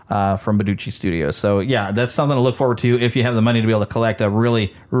from Baducci Studios. So yeah, that's something to look forward to if you have the money to be able to collect a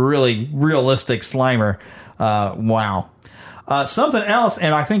really, really realistic Slimer. Wow. Something else,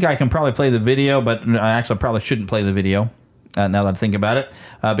 and I think I can probably play the video, but I actually probably shouldn't play the video. Now that I think about it,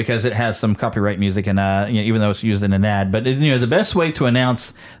 because it has some copyright music, and even though it's used in an ad. But the best way to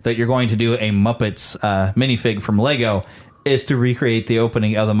announce that you're going to do a Muppets minifig from Lego is to recreate the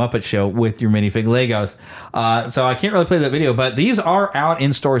opening of the Muppet Show with your minifig Legos. So I can't really play that video, but these are out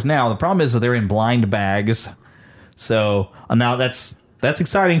in stores now. The problem is that they're in blind bags. So now that's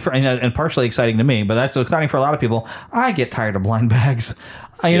exciting for and partially exciting to me, but that's exciting for a lot of people. I get tired of blind bags.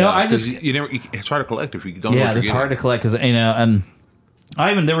 It's hard to collect if you don't. Yeah, it's hard to collect because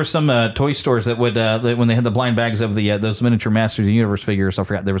and there were some toy stores that would when they had the blind bags of the those miniature Masters of the Universe figures. I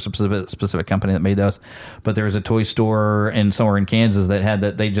forgot there was a specific company that made those, but there was a toy store somewhere in Kansas that had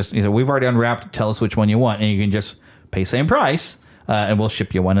that. They just we've already unwrapped. Tell us which one you want, and you can just pay same price. And we'll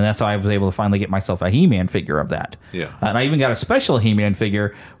ship you one. And that's how I was able to finally get myself a He-Man figure of that. Yeah. And I even got a special He-Man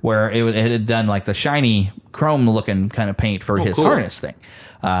figure where it had done like the shiny chrome-looking kind of paint for his harness thing.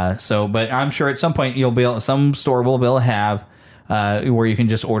 But I'm sure at some point some store will be able to have where you can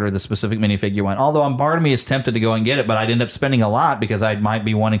just order the specific minifig you want. Although part of me is tempted to go and get it, but I'd end up spending a lot because I might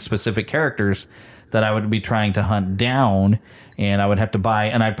be wanting specific characters that I would be trying to hunt down, and I would have to buy,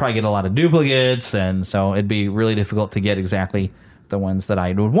 and I'd probably get a lot of duplicates, and so it'd be really difficult to get exactly the ones that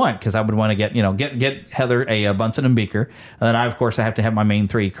I would want, because I would want to get Heather a Bunsen and Beaker, and then I have to have my main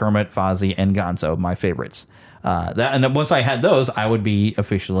three: Kermit, Fozzie, and Gonzo, my favorites. And then once I had those, I would be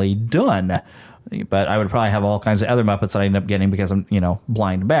officially done. But I would probably have all kinds of other Muppets that I end up getting because I'm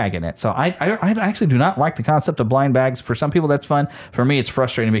blind bagging it. So I actually do not like the concept of blind bags. For some people that's fun. For me, it's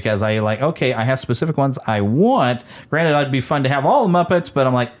frustrating because I have specific ones I want. Granted, it'd be fun to have all the Muppets, but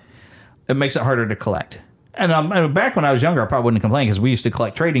I'm like, it makes it harder to collect. And back when I was younger, I probably wouldn't complain because we used to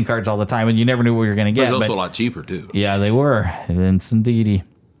collect trading cards all the time, and you never knew what you were going to get. It was also a lot cheaper, too. Yeah, they were. It's indeedy.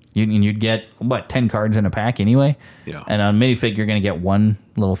 You'd get, 10 cards in a pack anyway? Yeah. And on minifig, you're going to get one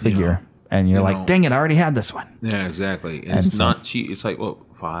little figure. Yeah. And you're like, dang it, I already had this one. Yeah, exactly. And it's not cheap. It's like,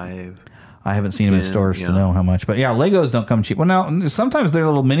 $5? I haven't seen them in stores to know how much. But yeah, Legos don't come cheap. Well, now, sometimes they're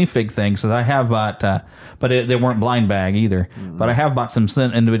little minifig things. I have bought, but they weren't blind bag either. Mm-hmm. But I have bought some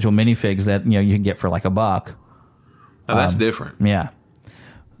individual minifigs that, you can get for like $1. Now, that's different. Yeah.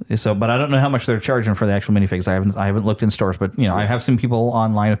 So, but I don't know how much they're charging for the actual minifigs. I haven't looked in stores, but, I have some people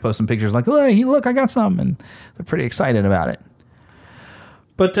online have posted pictures like, hey, look, I got some. And they're pretty excited about it.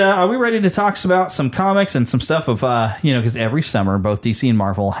 But are we ready to talk about some comics and some stuff of, because every summer both DC and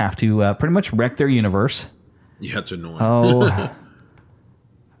Marvel have to pretty much wreck their universe. Yeah, it's annoying. Oh,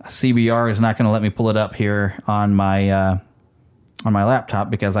 CBR is not going to let me pull it up here on my laptop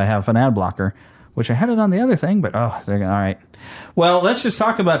because I have an ad blocker, which I had it on the other thing, but all right. Well, let's just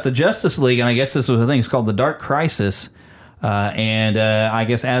talk about the Justice League, and I guess this was a thing. It's called the Dark Crisis. And I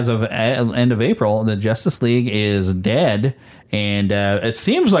guess as of end of April, the Justice League is dead, and it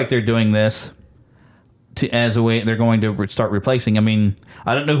seems like they're doing this as a way they're going to start replacing. I mean,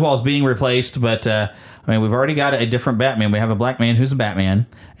 I don't know who all's being replaced, but we've already got a different Batman. We have a black man who's a Batman,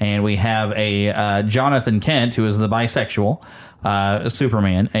 and we have a Jonathan Kent who is the bisexual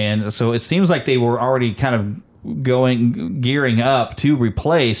Superman, and so it seems like they were already kind of gearing up to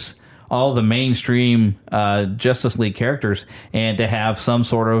replace all the mainstream Justice League characters and to have some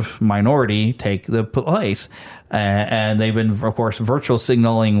sort of minority take the place. And they've been, of course, virtual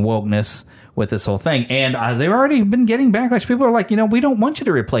signaling wokeness with this whole thing. And they've already been getting backlash. People are like, we don't want you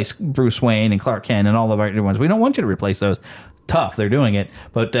to replace Bruce Wayne and Clark Kent and all the other ones. We don't want you to replace those. Tough, they're doing it.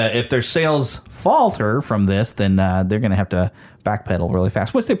 But if their sales falter from this, then they're going to have to backpedal really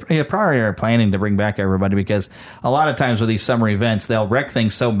fast, which they probably are planning to bring back everybody, because a lot of times with these summer events, they'll wreck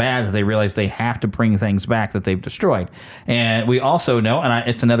things so bad that they realize they have to bring things back that they've destroyed. And we also know, and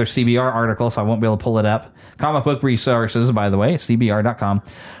it's another CBR article, so I won't be able to pull it up. Comic book resources, by the way, CBR.com.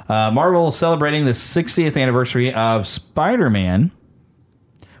 Marvel celebrating the 60th anniversary of Spider-Man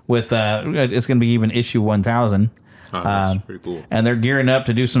with, it's going to be even issue 1000. That's pretty cool. And they're gearing up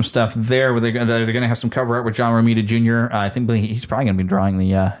to do some stuff there where they're going to have some cover art with John Romita Jr. I think he's probably going to be drawing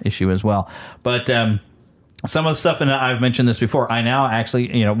the issue as well. But some of the stuff, and I've mentioned this before, I now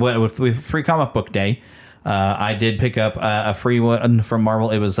actually, with Free Comic Book Day, I did pick up a free one from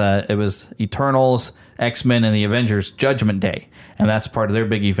Marvel. It was Eternals, X-Men, and the Avengers Judgment Day, and that's part of their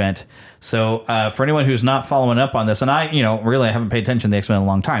big event. So for anyone who's not following up on this, and I haven't paid attention to the X-Men in a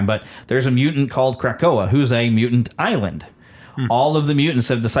long time, but there's a mutant called Krakoa, who's a mutant island. All of the mutants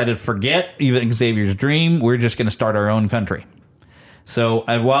have decided, forget even Xavier's dream, we're just going to start our own country. So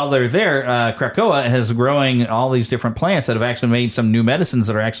while they're there, Krakoa is growing all these different plants that have actually made some new medicines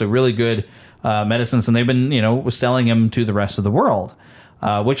that are actually really good medicines, and they've been selling them to the rest of the world.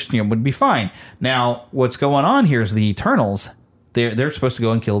 Which would be fine. Now, what's going on here is the Eternals, they're supposed to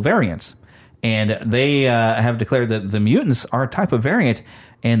go and kill variants. And they have declared that the mutants are a type of variant,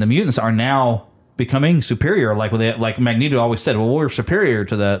 and the mutants are now becoming superior. Like Magneto always said, well, we're superior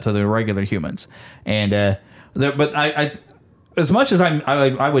to the regular humans. And but I as much as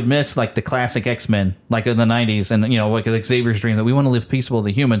I would miss like the classic X-Men, like in the 90s, and like Xavier's dream that we want to live peaceable with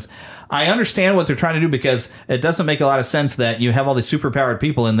the humans, I understand what they're trying to do, because it doesn't make a lot of sense that you have all these superpowered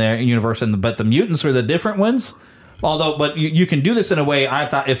people in their universe, but the mutants are the different ones. But you can do this in a way. I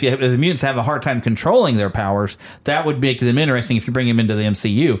thought if the mutants have a hard time controlling their powers, that would make them interesting if you bring them into the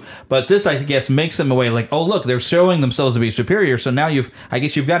MCU. But this, I guess, makes them a way like, oh look, they're showing themselves to be superior. So now you've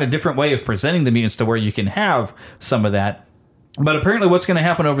got a different way of presenting the mutants to where you can have some of that. But apparently what's going to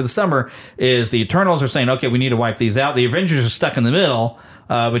happen over the summer is the Eternals are saying, okay, we need to wipe these out. The Avengers are stuck in the middle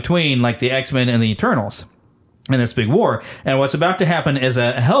between like the X-Men and the Eternals in this big war. And what's about to happen is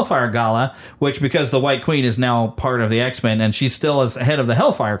a Hellfire Gala, which, because the White Queen is now part of the X-Men and she still is head of the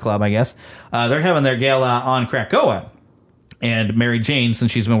Hellfire Club, I guess, they're having their gala on Krakoa. And Mary Jane,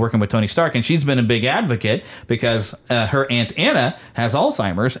 since she's been working with Tony Stark, and she's been a big advocate because her Aunt Anna has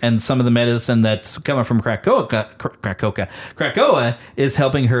Alzheimer's, and some of the medicine that's coming from Krakoa is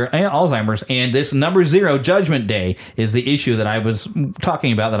helping her Alzheimer's. And this number 0 Judgment Day is the issue that I was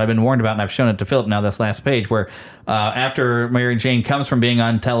talking about, that I've been warned about, and I've shown it to Philip now, this last page, where after Mary Jane comes from being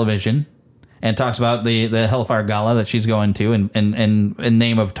on television and talks about the Hellfire Gala that she's going to in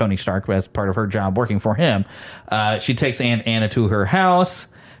name of Tony Stark as part of her job working for him. She takes Aunt Anna to her house,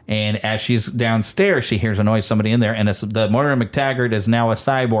 and as she's downstairs, she hears a noise, somebody in there, and the Moira McTaggart is now a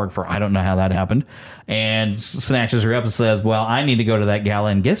cyborg for I don't know how that happened, and snatches her up and says, well, I need to go to that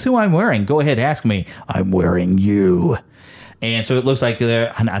gala, and guess who I'm wearing? Go ahead, ask me. I'm wearing you. And so it looks like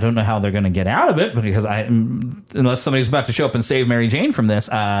I don't know how they're going to get out of it, because unless somebody's about to show up and save Mary Jane from this,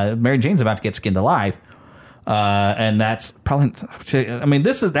 Mary Jane's about to get skinned alive. And that's probably,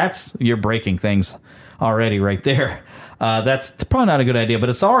 that's you're breaking things already right there. That's probably not a good idea, but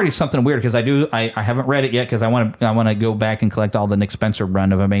it's already something weird, because I haven't read it yet, because I want to go back and collect all the Nick Spencer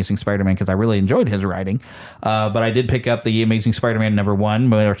run of Amazing Spider-Man, because I really enjoyed his writing. But I did pick up the Amazing Spider-Man #1,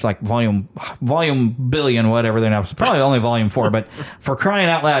 but it's like volume billion, whatever they're now. It's probably only volume 4, but for crying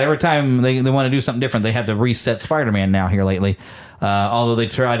out loud, every time they want to do something different, they have to reset Spider-Man now here lately. Although they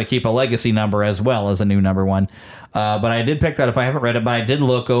try to keep a legacy number as well as a new #1. But I did pick that up. I haven't read it, but I did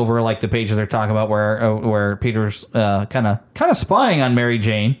look over like the pages they're talking about where Peter's kind of spying on Mary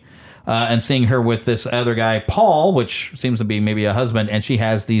Jane and seeing her with this other guy, Paul, which seems to be maybe a husband, and she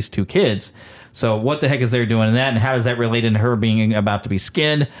has these 2 kids. So what the heck is they doing in that, and how does that relate into her being about to be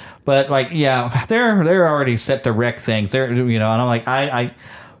skinned? But they're already set to wreck things. And I'm like, I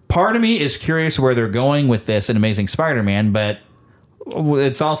part of me is curious where they're going with this in Amazing Spider-Man, but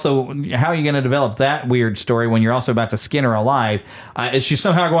it's also, how are you going to develop that weird story when you're also about to skin her alive? Is she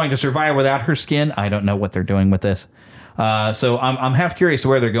somehow going to survive without her skin? I don't know what they're doing with this. So I'm half curious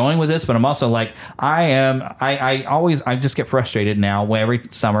where they're going with this, but I'm also like, I just get frustrated now when every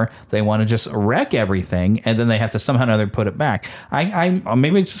summer they want to just wreck everything and then they have to somehow or another put it back.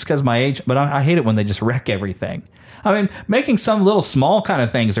 Maybe it's just because of my age, but I hate it when they just wreck everything. I mean, making some little small kind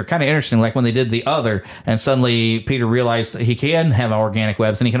of things are kind of interesting, like when they did The Other, and suddenly Peter realized he can have organic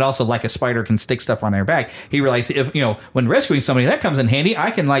webs, and he can also, like a spider, can stick stuff on their back. He realized if, when rescuing somebody, that comes in handy.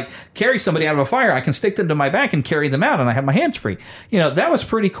 I can, like, carry somebody out of a fire. I can stick them to my back and carry them out, and I have my hands free. That was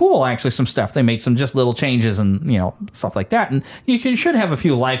pretty cool, actually, some stuff. They made some just little changes and, stuff like that. And you should have a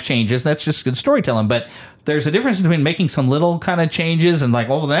few life changes. That's just good storytelling. But there's a difference between making some little kind of changes and like,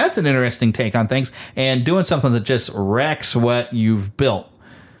 well, that's an interesting take on things, and doing something that just wrecks what you've built.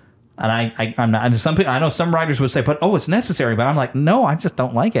 And I'm not. Some people, I know some writers would say, "But it's necessary." But I'm like, no, I just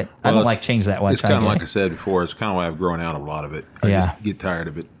don't like it. I don't like change that one. It's kind of like I said before. It's kind of why I've grown out of a lot of it. I just get tired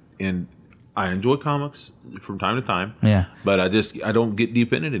of it, and I enjoy comics from time to time. Yeah, but I don't get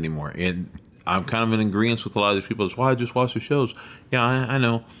deep in it anymore, and I'm kind of in agreement with a lot of these people. That's why I just watch the shows. Yeah, I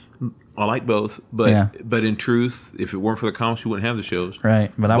know. I like both, but in truth, if it weren't for the comics, you wouldn't have the shows.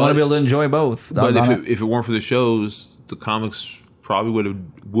 Right, but I want to be able to enjoy both. But if it weren't for the shows, the comics probably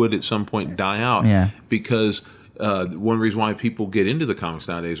would at some point die out. Yeah. Because one reason why people get into the comics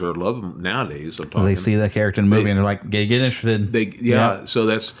nowadays or love them nowadays, because they see the character in the movie and they're like, get interested. So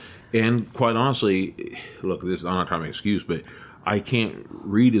that's, and quite honestly, look, I'm not trying to make an excuse, but I can't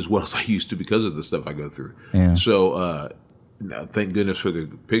read as well as I used to because of the stuff I go through. Yeah. So thank goodness for the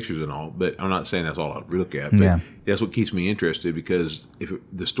pictures and all, but I'm not saying that's all I look at. But that's what keeps me interested, because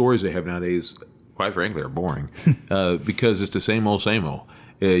the stories they have nowadays, quite frankly, are boring because it's the same old, same old.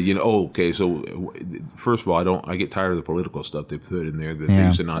 Okay, so first of all, I get tired of the political stuff they put in there. The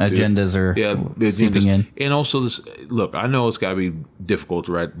things that not agendas are seeping in. And also, look, I know it's got to be difficult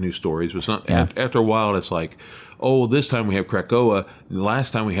to write new stories, but after a while, it's like, this time we have Krakoa, and the last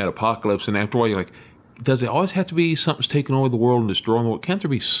time we had Apocalypse, and after a while, you're like, does it always have to be something's taking over the world and destroying the world? Can't there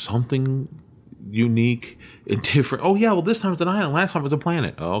be something unique and different? Oh, yeah, well, this time it's an island. Last time it was a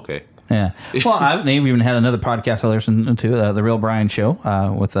planet. Oh, okay. Yeah. Well, they've even had another podcast I listened to, The Real Brian Show,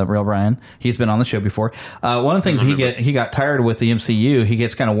 with Real Brian. He's been on the show before. One of the things he got tired with the MCU. He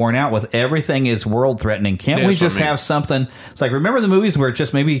gets kind of worn out with everything is world threatening. Can't we just have something? It's like, remember the movies where it's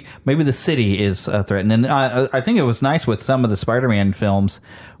just maybe the city is threatened. And I think it was nice with some of the Spider-Man films.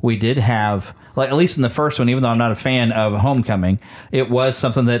 We did have, like, at least in the first one, even though I'm not a fan of Homecoming, it was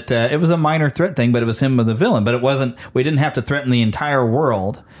something that it was a minor threat thing, but it was him with the villain. But it wasn't. We didn't have to threaten the entire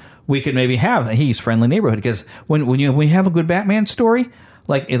world. We could maybe have he's friendly neighborhood, because when you have a good Batman story,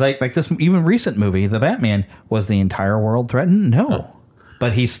 like this even recent movie, The Batman, was the entire world threatened? No,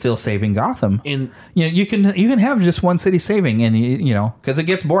 but he's still saving Gotham. And you can have just one city saving, and because it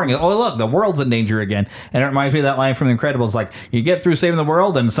gets boring. Oh, look, the world's in danger again, and it reminds me of that line from The Incredibles, like, you get through saving the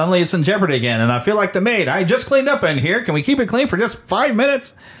world, and suddenly it's in jeopardy again, and I feel like the maid. I just cleaned up in here. Can we keep it clean for just 5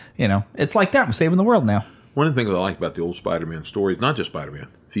 minutes? It's like that. We're saving the world now. One of the things I like about the old Spider-Man stories, not just Spider-Man,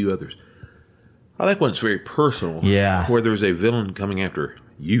 a few others, I like when it's very personal. Yeah. Where there's a villain coming after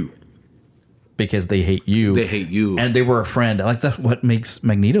you. Because they hate you. They hate you. And they were a friend. I like that's what makes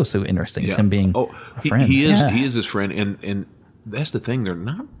Magneto so interesting, is him being a friend. He is his friend, and that's the thing. They're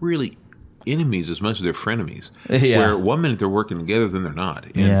not really enemies as much as they're frenemies. Yeah. Where one minute they're working together, then they're not.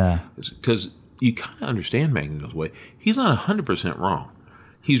 Because you kind of understand Magneto's way. He's not 100% wrong.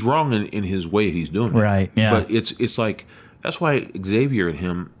 He's wrong in his way he's doing it. Right, yeah. But it's like, that's why Xavier and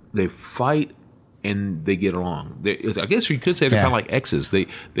him, they fight and they get along. I guess you could say they're kind of like exes. They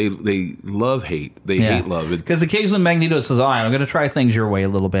love hate. They hate love. Because occasionally Magneto says, I'm going to try things your way a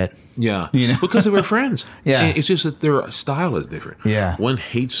little bit. Yeah. Because they were friends. Yeah. And it's just that their style is different. Yeah. One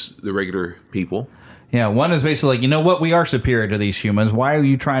hates the regular people. Yeah, one is basically like, you know what? We are superior to these humans. Why are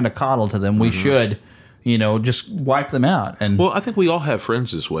you trying to coddle to them? We should... just wipe them out. And well, I think we all have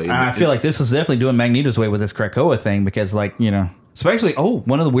friends this way. I feel like this is definitely doing Magneto's way with this Krakoa thing, because, especially,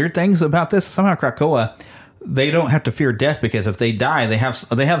 one of the weird things about this, somehow Krakoa, they don't have to fear death, because if they die, they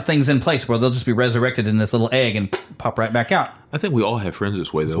have things in place where they'll just be resurrected in this little egg and pop right back out. I think we all have friends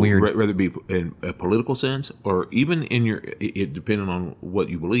this way, though. It's weird. Whether it be in a political sense or even in depending on what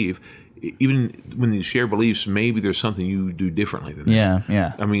you believe. Even when you share beliefs, maybe there's something you do differently than that.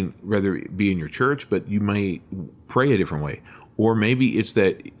 Yeah. I mean, whether it be in your church, but you may pray a different way. Or maybe it's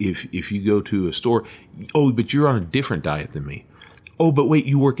that if you go to a store, but you're on a different diet than me. Oh, but wait,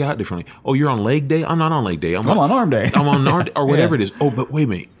 you work out differently. Oh, you're on leg day? I'm not on leg day. I'm on arm day. I'm on arm day, or whatever it is. Oh, but wait a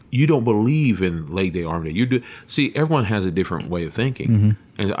minute. You don't believe in leg day, arm day. You do. See, everyone has a different way of thinking.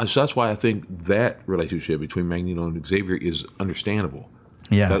 And so that's why I think that relationship between Magneto and Xavier is understandable.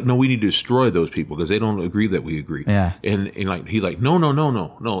 Yeah. No, we need to destroy those people because they don't agree that we agree. Yeah. And like he's like, no.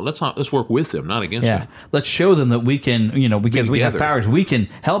 Let's work with them, not against them. Let's show them that we can, because we have together. powers, we can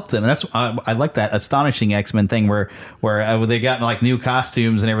help them. And that's I like that astonishing X-Men thing where they got like new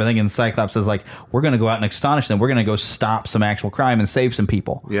costumes and everything, and Cyclops is like, we're going to go out and astonish them. We're going to go stop some actual crime and save some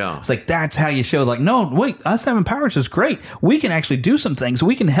people. Yeah. It's like that's how you show like, no, wait, us having powers is great. We can actually do some things.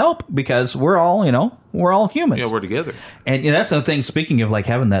 We can help because we're all humans. Yeah, we're together. And that's the thing. Speaking of like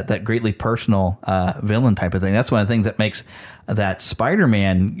having that greatly personal villain type of thing, that's one of the things that makes that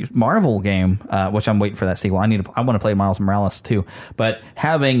Spider-Man Marvel game, which I'm waiting for that sequel. I want to play Miles Morales too. But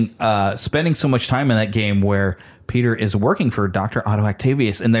having spending so much time in that game where Peter is working for Dr. Otto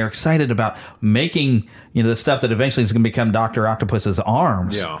Octavius, and they're excited about making the stuff that eventually is going to become Dr. Octopus's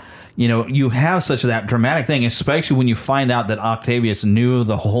arms. Yeah. You have such that dramatic thing, especially when you find out that Octavius knew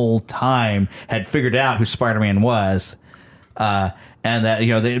the whole time, had figured out who Spider-Man was. And that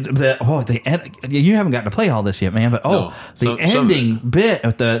you haven't gotten to play all this yet, man. But the ending bit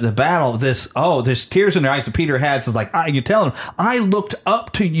of the battle, this tears in the eyes that Peter has is like, you tell him, I looked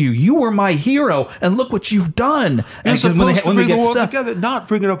up to you. You were my hero, and look what you've done. And supposed to bring the world together, not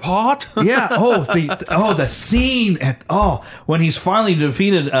bring it apart. Yeah. The scene when he's finally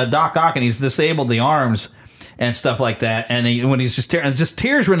defeated Doc Ock and he's disabled the arms and stuff like that, and when he's just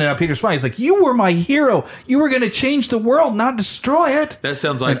tears running out Peter's face, he's like, "You were my hero. You were going to change the world, not destroy it." That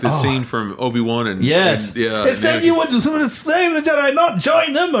sounds like the scene from Obi-Wan and yes, it said you would save the Jedi, not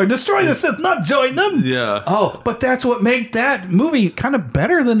join them, or destroy the Sith, not join them. Yeah. But that's what made that movie kind of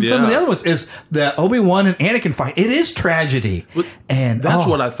better than some of the other ones. Is the Obi-Wan and Anakin fight? It is tragedy, and that's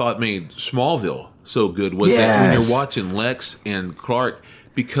what I thought made Smallville so good. Was that when you're watching Lex and Clark.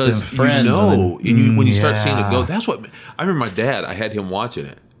 Because when you start seeing it go, that's what I remember. My dad, I had him watching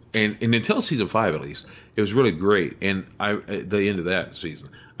it, and until season 5 at least, it was really great. And at the end of that season,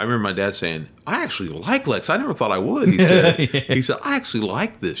 I remember my dad saying, "I actually like Lex. I never thought I would." He said, "He said I actually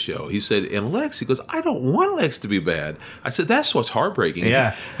like this show." He said, "And Lex," he goes, "I don't want Lex to be bad." I said, "That's what's heartbreaking."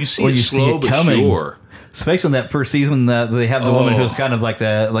 Yeah, you see it slow but sure. Especially in that first season, they have the woman who's kind of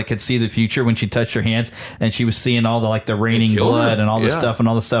could see the future when she touched her hands, and she was seeing all the raining blood and all the stuff and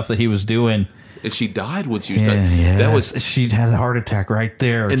all the stuff that he was doing. And she died when she was done. She had a heart attack right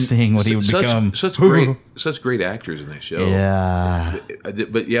there, and seeing what he would become. Such great actors in that show. Yeah,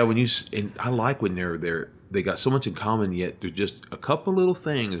 but I like when they got so much in common, yet there's just a couple little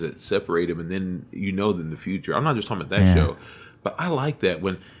things that separate them, and then them in the future. I'm not just talking about that show, but I like that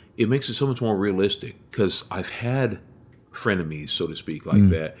when. It makes it so much more realistic because I've had frenemies, so to speak, like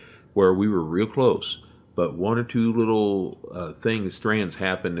that, where we were real close, but one or two little strands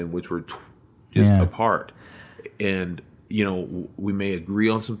happened in which were just apart. And, we may agree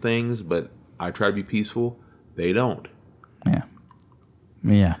on some things, but I try to be peaceful. They don't. Yeah.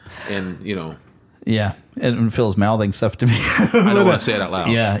 Yeah. And, Yeah, and Phil's mouthing stuff to me. I don't want to say it out loud.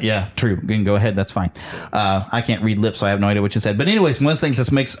 Yeah, true. You can go ahead. That's fine. I can't read lips, so I have no idea what you said. But anyways, one of the things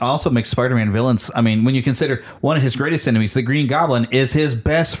that also makes Spider-Man villains, I mean, when you consider one of his greatest enemies, the Green Goblin, is his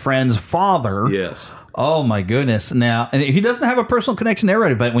best friend's father. Yes. Oh, my goodness. Now, and he doesn't have a personal connection to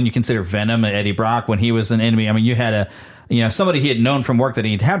everybody, but when you consider Venom and Eddie Brock, when he was an enemy, I mean, you had somebody he had known from work that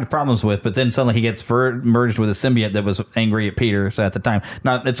he'd had problems with, but then suddenly he gets merged with a symbiote that was angry at Peter. So at the time,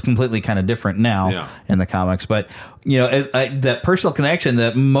 it's completely kind of different now in the comics. But, that personal connection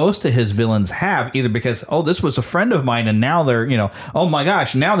that most of his villains have, either because, this was a friend of mine, and now they're, oh my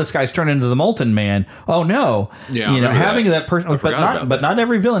gosh, now this guy's turned into the Molten Man. Oh no. Yeah, having that personal, but not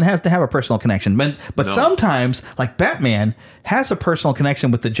every villain has to have a personal connection. But sometimes, like Batman has a personal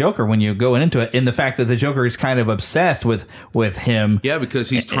connection with the Joker when you go into it, in the fact that the Joker is kind of obsessed with him. Yeah,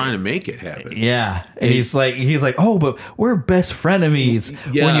 because he's trying to make it happen. Yeah. And he's like, but we're best frenemies.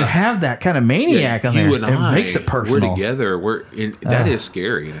 Yeah. When you have that kind of maniac on there, it makes it personal. We're together. That is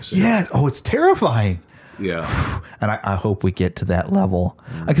scary in a sense. Yeah. Oh, it's terrifying. Yeah. And I hope we get to that level.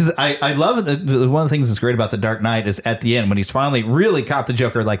 Because I love it. One of the things that's great about The Dark Knight is at the end, when he's finally really caught the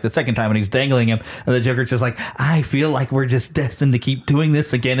Joker, like the second time, and he's dangling him, and the Joker's just like, I feel like we're just destined to keep doing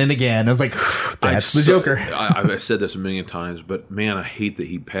this again and again. I was like, that's the Joker. I've said this a million times, but man, I hate that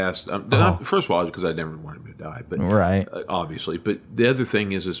he passed. First of all, because I never wanted him to die, but right. Obviously. But the other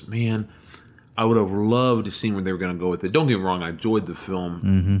thing is man, I would have loved to see where they were going to go with it. Don't get me wrong, I enjoyed the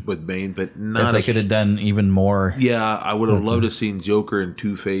film with Bane, but not if they could have done even more. Yeah, I would have loved to see Joker and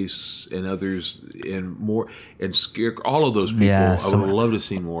Two-Face and others and more and Scarecrow, all of those people. Yeah, I would have loved to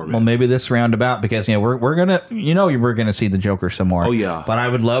see more of it. Well, maybe this roundabout, because we're gonna we're gonna see the Joker some more. Oh yeah, but I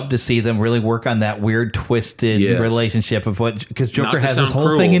would love to see them really work on that weird twisted relationship of what, because Joker has this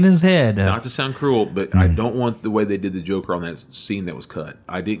whole thing in his head. Not to sound cruel, but I don't want the way they did the Joker on that scene that was cut.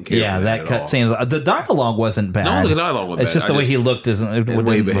 I didn't care. Yeah, that cut scene. The dialogue wasn't bad. No, the dialogue wasn't bad. It's just the way he looked isn't the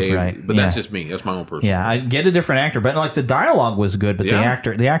way he behaved. behaved. Right. But that's just me. That's my own personal. Yeah, I get a different actor, but like the dialogue was good, but the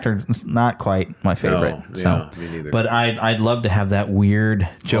actor's not quite my favorite. No, me neither. But I'd love to have that weird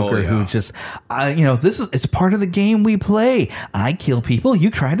Joker who just it's part of the game we play. I kill people, you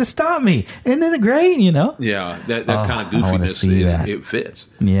try to stop me. Isn't that great, Yeah, that kind of goofiness, it fits.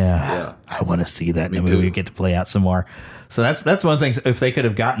 Yeah. I want to see that in the movie. We get to play out some more. So that's one thing. If they could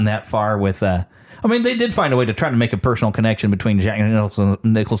have gotten that far with, they did find a way to try to make a personal connection between Jack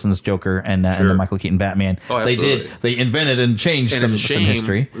Nicholson's Joker and the Michael Keaton Batman. Oh, they did. They invented and changed some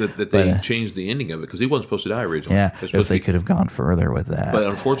history. That they changed the ending of it because he wasn't supposed to die originally. Yeah, if they could have gone further with that. But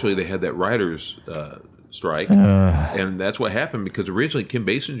unfortunately, they had that writer's strike, and that's what happened because originally Kim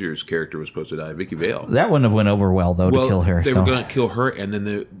Basinger's character was supposed to die, Vicky Vale. That wouldn't have went over well, though, to kill her. They were going to kill her, and then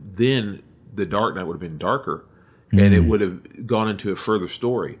the Dark Knight would have been darker. And it would have gone into a further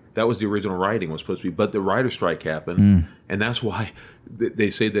story. That was the original writing was supposed to be. But the writer's strike happened, and that's why they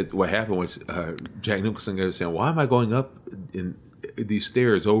say that what happened was Jack Nicholson was saying, why am I going up in these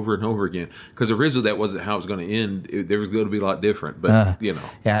stairs over and over again? Because originally that wasn't how it was going to end. There was going to be a lot different. But,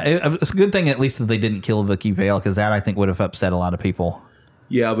 Yeah, it's a good thing at least that they didn't kill Vicky Vale, because that I think would have upset a lot of people.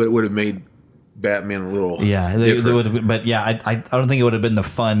 Yeah, but it would have made Batman a little they would have, but I don't think it would have been the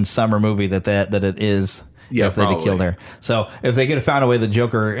fun summer movie that it is. Yeah, if they'd have killed her. So if they could have found a way the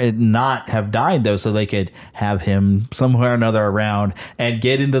Joker not have died, though, so they could have him somewhere or another around and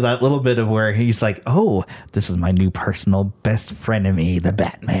get into that little bit of where he's like, oh, this is my new personal best frenemy, the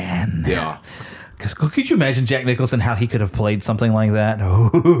Batman. Yeah. Because could you imagine Jack Nicholson, how he could have played something like that?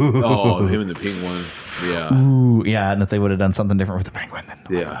 Oh, him and the Penguin. Yeah. Ooh, yeah, and if they would have done something different with the Penguin,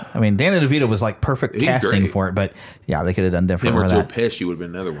 then Danny DeVito was like perfect casting for it, but yeah, they could have done different with that. Joe Pesci would have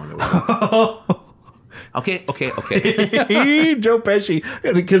been another one. Okay. Joe Pesci,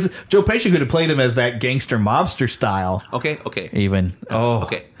 because Joe Pesci could have played him as that gangster mobster style. Okay. Even.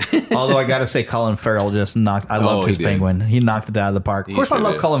 Okay. Although I got to say, Colin Farrell just knocked. I loved his Penguin. He knocked it out of the park. Of course, I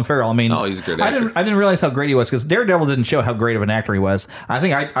love Colin Farrell. I mean, he's a great actor. I didn't realize how great he was because Daredevil didn't show how great of an actor he was. I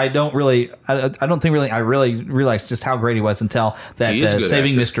think I really realized just how great he was until that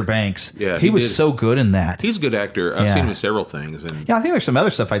Saving Mr. Banks. Yeah, he was so good in that. He's a good actor. I've seen him in several things. And I think there's some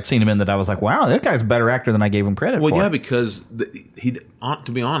other stuff I'd seen him in that I was like, wow, that guy's a better actor than I gave him credit for. Well, yeah, because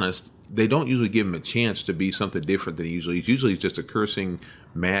to be honest, they don't usually give him a chance to be something different than he usually. He's usually just a cursing,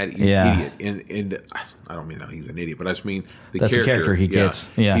 mad idiot. And I don't mean that he's an idiot, but I just mean that's the character he gets.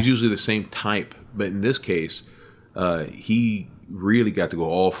 Yeah, he's usually the same type, but in this case, he really got to go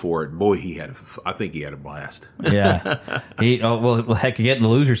all for it. And boy, I think he had a blast. Yeah, heck, you're getting to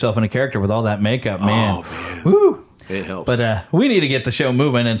lose yourself in a character with all that makeup, man. Oh, man. Woo. It helps. But we need to get the show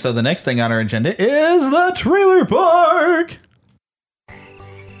moving, and so the next thing on our agenda is the trailer park.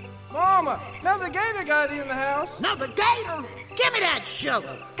 Mama, another gator got in the house. Another gator? Give me that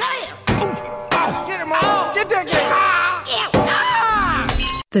shovel. Come here. Get him, Mama. Get that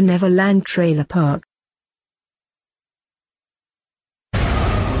gator. The Neverland Trailer Park.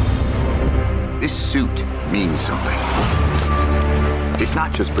 This suit means something. It's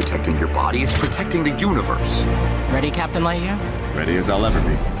not just protecting your body, it's protecting the universe. Ready, Captain Lightyear? Ready as I'll ever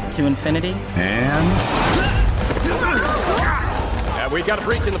be. To infinity? And... we got a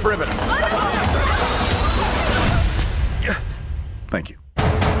breach in the perimeter. Thank you.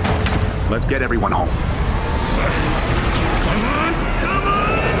 Let's get everyone home. Come on!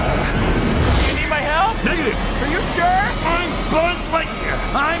 You need my help? Negative! Are you sure? I'm Buzz Lightyear!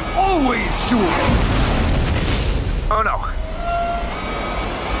 I'm always sure! Oh no.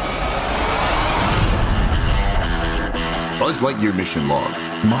 Buzz Lightyear mission log.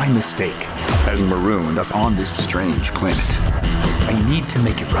 My mistake has marooned us on this strange planet. I need to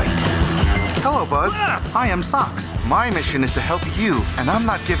make it right. Hello, Buzz. I am Socks. My mission is to help you, and I'm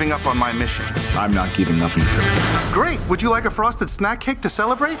not giving up on my mission. I'm not giving up either. Great. Would you like a frosted snack cake to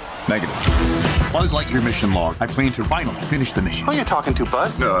celebrate? Negative. Buzz Lightyear mission log. I plan to finally finish the mission. Who are you talking to,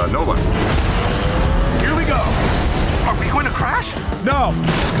 Buzz? No one. Here we go. Are we going to crash? No.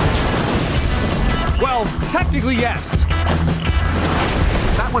 Well, technically, yes.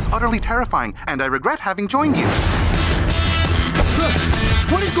 That was utterly terrifying, and I regret having joined you.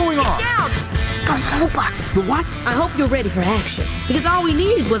 What is going on? Down! The what? I hope you're ready for action, because all we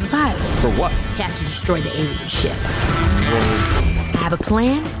needed was a pilot. For what? Have to destroy the alien ship. I have a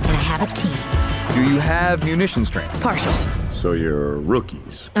plan, and I have a team. Do you have munitions training? Partial. So you're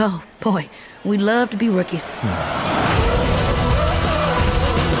rookies. Oh, boy. We'd love to be rookies.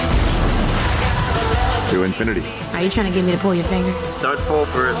 To infinity. Are you trying to get me to pull your finger? Don't fall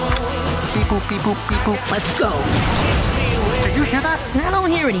for it. Beep boop, beep boop, beep boop. Let's go. Did you hear that? I don't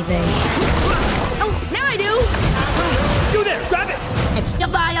hear anything. Oh, now I do. You there, grab it. It's the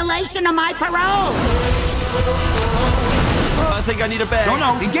violation of my parole. I think I need a bag.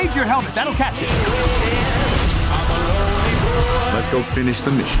 No, engage your helmet. That'll catch it. Let's go finish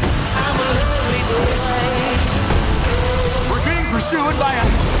the mission. We're being pursued by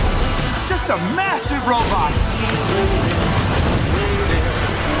just a massive robot.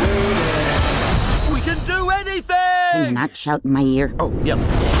 We can do anything. Can you not shout in my ear? Oh, yep.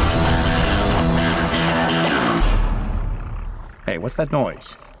 Hey, what's that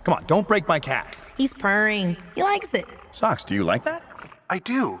noise? Come on, don't break my cat. He's purring. He likes it. Socks, do you like that? I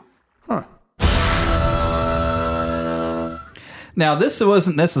do. Huh. Now, this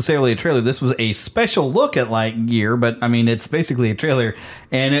wasn't necessarily a trailer. This was a special look at Lightyear, but, I mean, it's basically a trailer,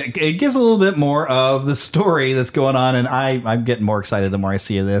 and it gives a little bit more of the story that's going on, and I'm getting more excited the more I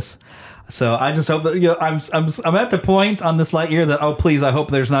see of this. So I just hope that, you know, I'm at the point on this Lightyear that, oh, please, I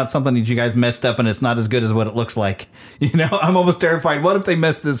hope there's not something that you guys messed up and it's not as good as what it looks like. You know, I'm almost terrified. What if they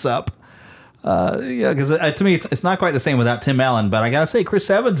mess this up? Yeah, because to me, it's not quite the same without Tim Allen, but I gotta say, Chris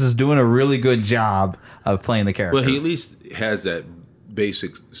Evans is doing a really good job of playing the character. Well, he at least has that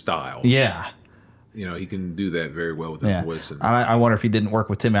basic style. Yeah. You know, he can do that very well with his voice. And I wonder if he didn't work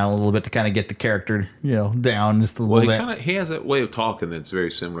with Tim Allen a little bit to kind of get the character, you know, down just a little bit. He has that way of talking that's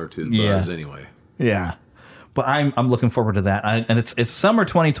very similar to Buzz anyway. Yeah. But I'm looking forward to that. And it's summer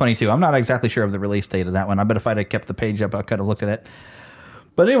 2022. I'm not exactly sure of the release date of that one. I bet if I'd have kept the page up, I could have looked at it.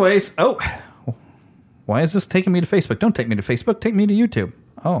 But anyways, why is this taking me to Facebook? Don't take me to Facebook. Take me to YouTube.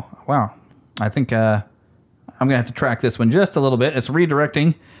 Oh, wow. I think I'm going to have to track this one just a little bit. It's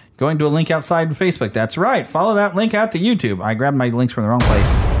redirecting, going to a link outside of Facebook. That's right. Follow that link out to YouTube. I grabbed my links from the wrong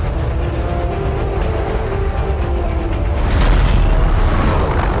place.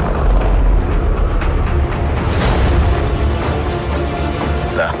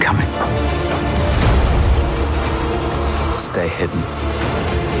 They're coming. Stay hidden.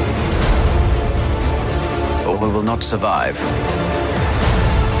 Or we will not survive.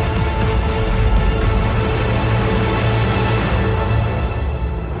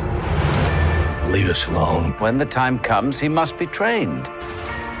 Leave us alone. When the time comes, he must be trained.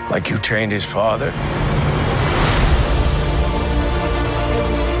 Like you trained his father?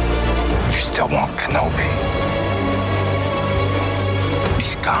 You still want Kenobi.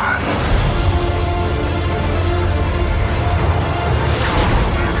 He's gone.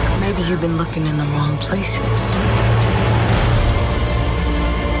 Maybe you've been looking in the wrong places.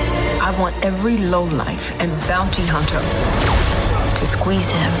 I want every lowlife and bounty hunter to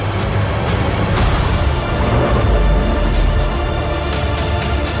squeeze him.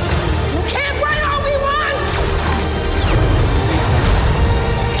 You can't run Obi-Wan!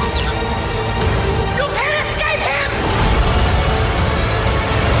 You can't escape him!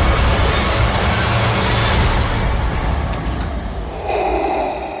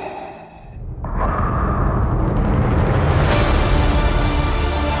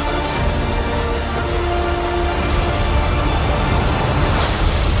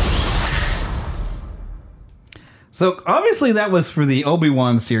 So obviously that was for the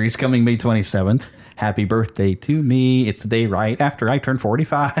Obi-Wan series coming May 27th. Happy birthday to me. It's the day right after I turned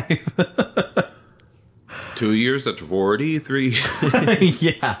 45. 2 years after 43.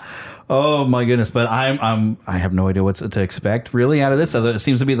 Yeah. Oh my goodness. But I have no idea what to expect really out of this. It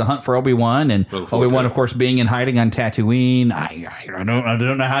seems to be the hunt for Obi-Wan, and Obi-Wan, of course, being in hiding on Tatooine. I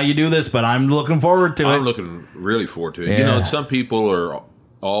don't know how you do this, but I'm looking forward to it. I'm looking really forward to it. Yeah. You know, some people are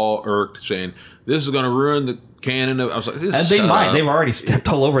all irked saying this is going to ruin the canon of. I was like, and they might. Up. They've already stepped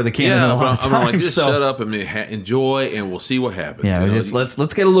all over the canon a lot of times. I'm like, just shut up and enjoy, and we'll see what happens. Yeah, just let's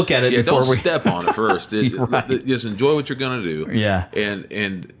get a look at it before don't step on it first. Right. Just enjoy what you're going to do. Yeah.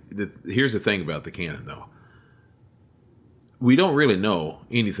 And here's the thing about the canon, though. We don't really know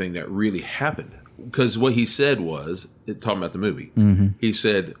anything that really happened, because what he said was, talking about the movie, he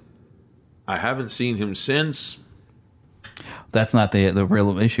said, I haven't seen him since. That's not the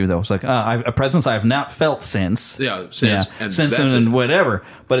real issue, though. It's like a presence I have not felt since. Yeah, since. And since and whatever.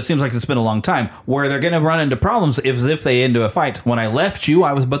 But it seems like it's been a long time. Where they're going to run into problems is if they end into a fight. When I left you,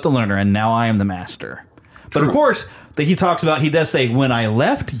 I was but the learner, and now I am the master. True. But of course, he does say, when I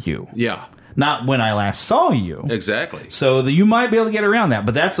left you. Yeah. not when I last saw you. Exactly. So you might be able to get around that.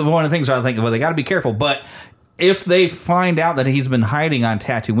 But that's one of the things I think, well, they got to be careful. But if they find out that he's been hiding on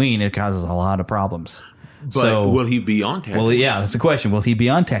Tatooine, it causes a lot of problems. But so, will he be on Tatooine? Well, yeah, that's the question. Will he be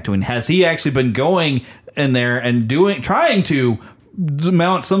on Tatooine? Has he actually been going in there and trying to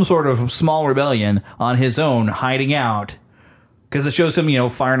mount some sort of small rebellion on his own, hiding out? Because it shows him,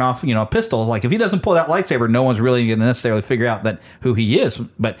 firing off, a pistol. Like, if he doesn't pull that lightsaber, no one's really going to necessarily figure out who he is.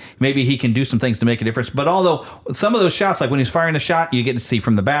 But maybe he can do some things to make a difference. But although some of those shots, like when he's firing the shot, you get to see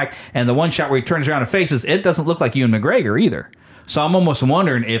from the back. And the one shot where he turns around and faces, it doesn't look like Ewan McGregor either. So I'm almost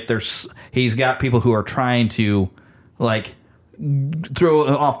wondering if he's got people who are trying to, like, throw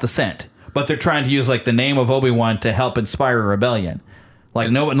off the scent. But they're trying to use, like, the name of Obi-Wan to help inspire a rebellion. Like,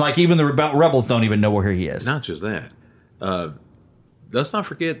 even the rebels don't even know where he is. Not just that. Let's not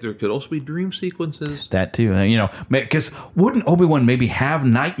forget there could also be dream sequences. That too, because wouldn't Obi-Wan maybe have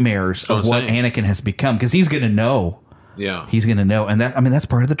nightmares of what Anakin has become? Because he's going to know. Yeah, he's going to know, and that's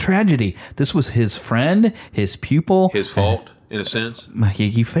part of the tragedy. This was his friend, his pupil, his fault in a sense.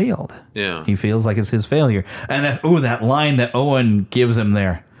 He failed. Yeah, he feels like it's his failure, and that line that Owen gives him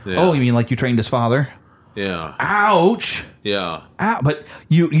there. Yeah. Oh, you mean like you trained his father? Yeah. Ouch. Yeah. But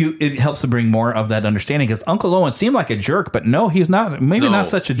it helps to bring more of that understanding because Uncle Owen seemed like a jerk, but no, he's not. Maybe not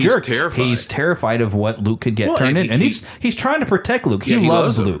such a jerk. Terrified. He's terrified of what Luke could get turned in, and he's trying to protect Luke. He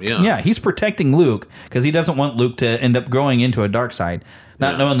loves Luke. Yeah, he's protecting Luke because he doesn't want Luke to end up going into a dark side,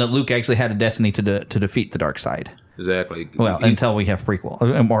 not knowing that Luke actually had a destiny to defeat the dark side. Exactly. Well, until we have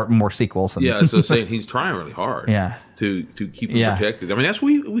more sequels. So saying he's trying really hard. Yeah. To keep him protected. I mean, that's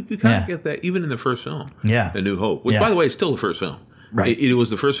we kind of get that even in the first film. Yeah. A New Hope, which by the way is still the first film. Right. It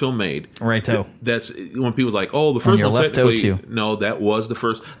was the first film made. Righto. That's when people are like, oh, the first one technically. No, that was the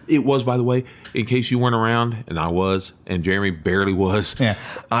first. It was, by the way, in case you weren't around, and I was, and Jeremy barely was. Yeah.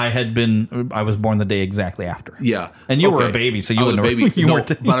 I was born the day exactly after. Yeah. And you were a baby, so you wouldn't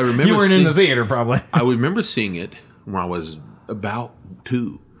have. But I remember you weren't in the theater, probably. I remember seeing it when I was about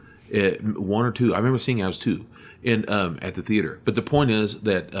 2. 1 or 2. I remember seeing it, I was 2. At the theater. But the point is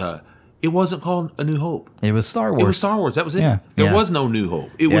that it wasn't called A New Hope. It was Star Wars. It was Star Wars. That was it. Yeah. There was no New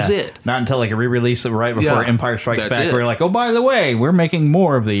Hope. It was it. Not until like a re-release right before Empire Strikes Back. We're like, oh, by the way, we're making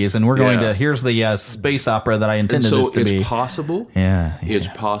more of these, and we're going to. Here's the space opera that I intended this to be. So it's possible. Yeah. It's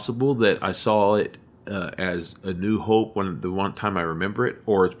possible that I saw it as A New Hope when the one time I remember it,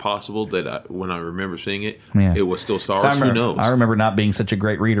 or it's possible that when I remember seeing it, it was still Star Wars. Who knows? I remember not being such a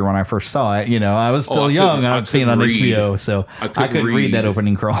great reader when I first saw it. I was still young. I'd seen it on HBO, so I couldn't read that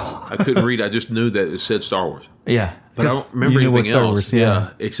opening crawl. I couldn't read. I just knew that it said Star Wars. Yeah. But I don't remember anything else.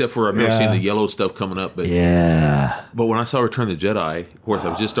 Wars, except for I remember seeing the yellow stuff coming up. But But when I saw Return of the Jedi, of course, I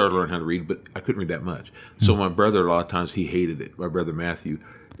was just starting to learn how to read, but I couldn't read that much. So my brother, a lot of times, he hated it. My brother Matthew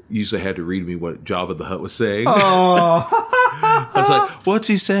usually had to read me what Jabba the Hutt was saying. Oh. I was like, what's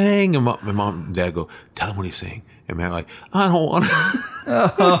he saying? And my mom and dad go, tell him what he's saying. And Matt like, I don't want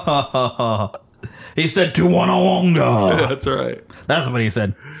to. He said, Tuwanawonga. That's right. That's what he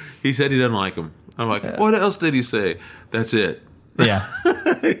said. He said he doesn't like him. I'm like, what else did he say? That's it. Yeah.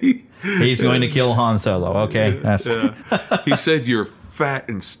 He's going to kill Han Solo. Okay. He said you're fat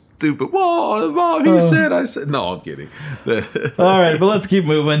and stupid. Whoa, Mom, he said, I said. No, I'm kidding. All right, but let's keep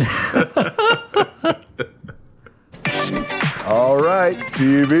moving. All right,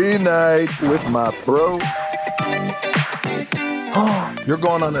 TV night with my bro. Oh, you're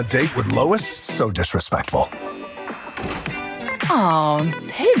going on a date with Lois? So disrespectful. Oh,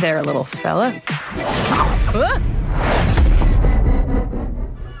 hey there, little fella.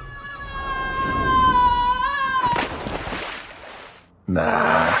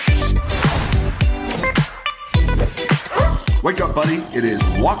 Nah. Wake up, buddy. It is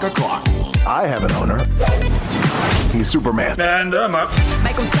walk o'clock. I have an owner. He's Superman. And I'm up.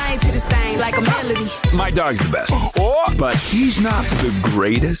 Make him sing to this thing like a melody. My dog's the best. But he's not the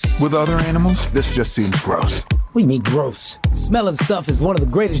greatest with other animals. This just seems gross. What do you mean gross? Smelling stuff is one of the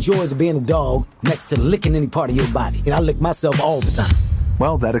greatest joys of being a dog, next to licking any part of your body. And I lick myself all the time.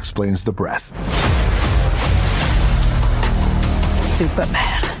 Well, that explains the breath.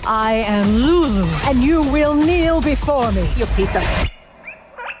 Superman. I am Lulu, and you will kneel before me. You piece of...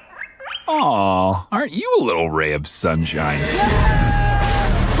 Aw, aren't you a little ray of sunshine? I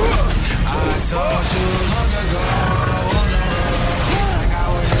told you long ago.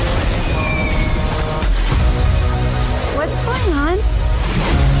 What's going on?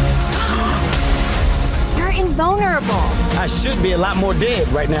 You're invulnerable. I should be a lot more dead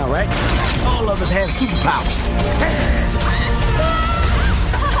right now, right? All of us have superpowers.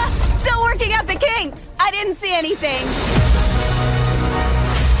 Still working out the kinks. I didn't see anything.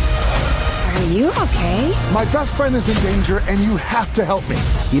 you okay? My best friend is in danger, and you have to help me.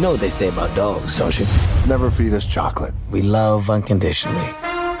 You know what they say about dogs, don't you? Never feed us chocolate. We love unconditionally.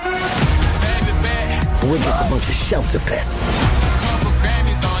 We're just a bunch of shelter pets.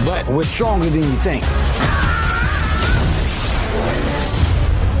 But we're stronger than you think.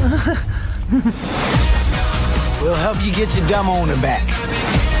 We'll help you get your dumb owner back.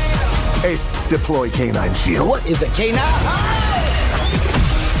 Ace, deploy canine shield. What is a canine?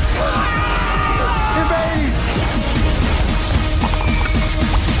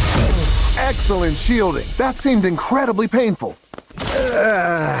 Excellent shielding. That seemed incredibly painful.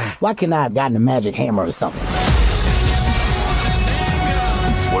 Why can't I have gotten a magic hammer or something?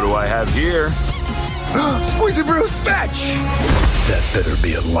 What do I have here? Squeezy Bruce! Fetch! That better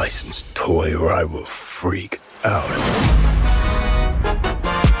be a licensed toy or I will freak out.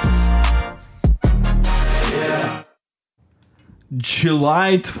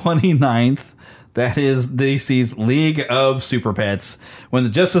 July 29th. That is DC's League of Super Pets. When the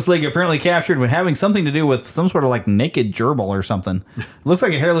Justice League apparently captured with having something to do with some sort of like naked gerbil or something. It looks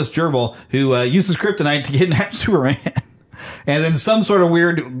like a hairless gerbil who uses kryptonite to kidnap Superman. And then some sort of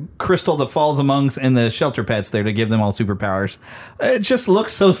weird crystal that falls amongst in the shelter pets there to give them all superpowers. It just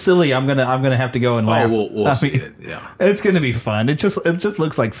looks so silly. I'm gonna have to go and laugh. We'll see it. Yeah, it's gonna be fun. It just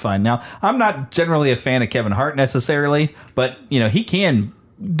looks like fun. Now, I'm not generally a fan of Kevin Hart necessarily, but he can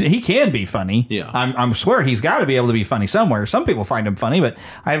be funny. Yeah, I'm swear he's got to be able to be funny somewhere. Some people find him funny, but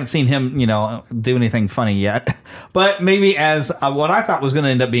I haven't seen him, do anything funny yet. But maybe as what I thought was going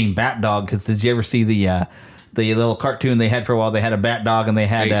to end up being Bat Dog, because did you ever see the little cartoon they had for a while? They had a bat dog and they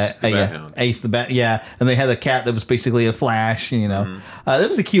had Ace the Bat, and they had a cat that was basically a Flash. That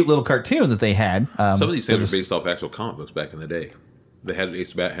was a cute little cartoon that they had. Some of these things are based off actual comic books back in the day. They had Ace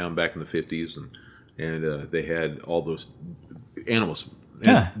the Bat Hound back in the 50s, and they had all those animals.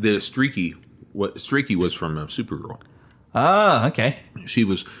 And the Streaky was from Supergirl. Oh, okay. She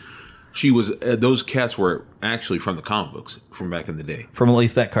was those cats were actually from the comic books from back in the day. From at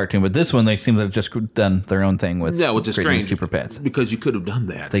least that cartoon, but this one they seem to have just done their own thing with. Yeah, which is strange. Super Pets, because you could have done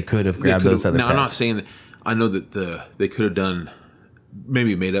that. They could have grabbed those other. Now, pets. I'm not saying that. I know that they could have done,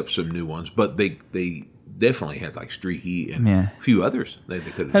 maybe made up some new ones, but they definitely had like Streaky and a few others. They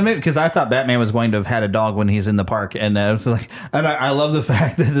could have. And maybe because I thought Batman was going to have had a dog when he's in the park, and I was like, and I love the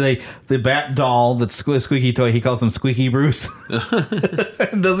fact that the Bat doll that's Squeaky toy, he calls him Squeaky Bruce.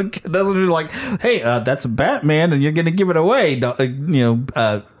 doesn't be like, hey, that's a Batman, and you're going to give it away,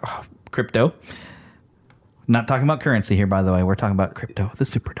 Crypto. Not talking about currency here, by the way. We're talking about Crypto, the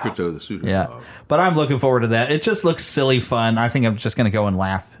super dog. Crypto, the super dog. But I'm looking forward to that. It just looks silly fun. I think I'm just going to go and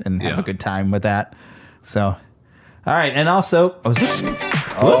laugh and have a good time with that. So, all right, and also, is this? Whoops.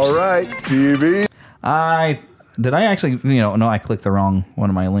 All right, TV. Did I actually? No, I clicked the wrong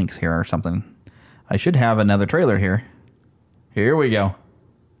one of my links here or something. I should have another trailer here. Here we go.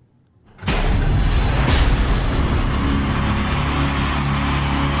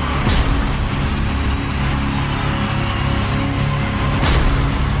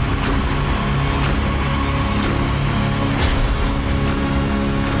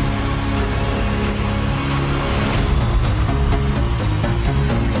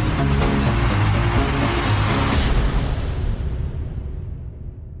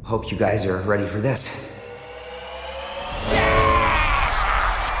 Hope you guys are ready for this.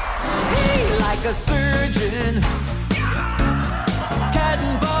 Like a surgeon,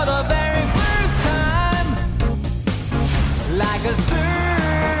 cutting for the very first time. Like a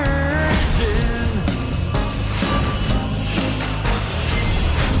surgeon.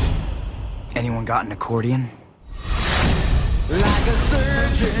 Anyone got an accordion? Like a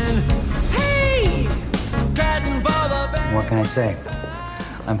surgeon. Hey, cutting for the very. What can I say?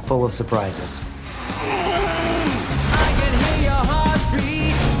 I'm full of surprises. I can hear your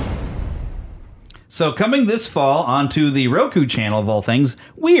heartbeat. So coming this fall onto the Roku channel of all things,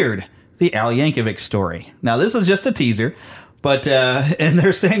 Weird, the Al Yankovic story. Now this is just a teaser, but and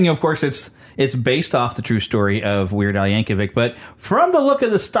they're saying, of course, it's based off the true story of Weird Al Yankovic. But from the look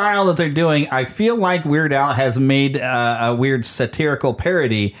of the style that they're doing, I feel like Weird Al has made a weird satirical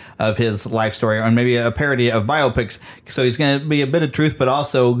parody of his life story, or maybe a parody of biopics. So he's going to be a bit of truth, but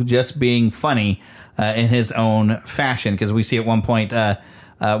also just being funny in his own fashion. Because we see at one point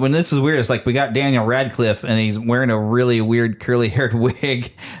when this is weird, it's like we got Daniel Radcliffe and he's wearing a really weird curly haired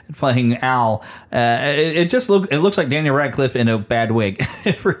wig playing Al. It looks like Daniel Radcliffe in a bad wig.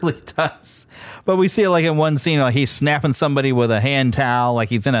 It really does. But we see it like in one scene, like he's snapping somebody with a hand towel, like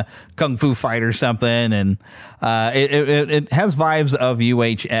he's in a kung fu fight or something. And it has vibes of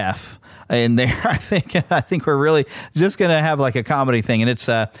UHF. in there. I think we're really just going to have like a comedy thing, and it's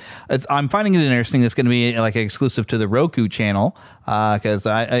I'm finding it interesting. It's going to be like exclusive to the Roku channel because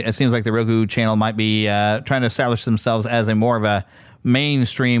it seems like the Roku channel might be trying to establish themselves as a more of a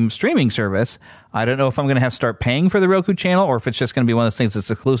mainstream streaming service. I don't know if I'm going to have to start paying for the Roku channel or if it's just going to be one of those things that's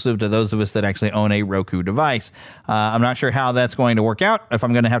exclusive to those of us that actually own a Roku device. I'm not sure how that's going to work out. If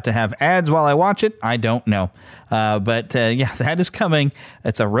I'm going to have ads while I watch it, I don't know. But yeah, that is coming.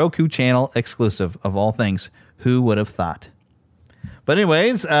 It's a Roku channel exclusive of all things. Who would have thought? But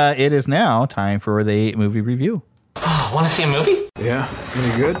anyways, it is now time for the movie review. Oh, want to see a movie? Yeah,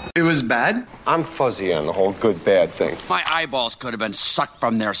 any good? It was bad? I'm fuzzy on the whole good-bad thing. My eyeballs could have been sucked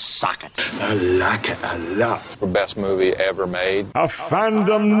from their sockets. I like it a lot. The best movie ever made. A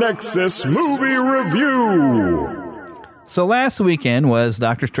Fandom Nexus movie review. So last weekend was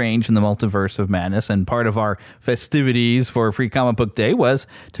Doctor Strange in the Multiverse of Madness, and part of our festivities for Free Comic Book Day was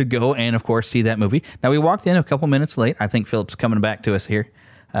to go and, of course, see that movie. Now, we walked in a couple minutes late. I think Philip's coming back to us here.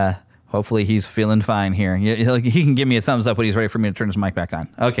 Hopefully he's feeling fine here. He can give me a thumbs up when he's ready for me to turn his mic back on.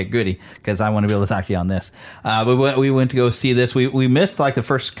 Okay, goody, because I want to be able to talk to you on this. But we went to go see this. We missed like the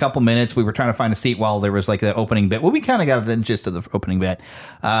first couple minutes. We were trying to find a seat while there was like the opening bit. Well, we kind of got the gist of the opening bit.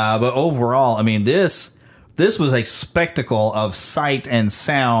 But overall, I mean, this was a spectacle of sight and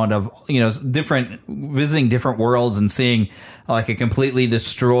sound of, visiting different worlds and seeing like a completely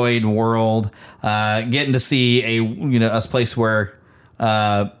destroyed world, getting to see a place where,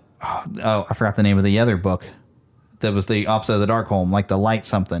 I forgot the name of the other book that was the opposite of the Darkholm, like the Light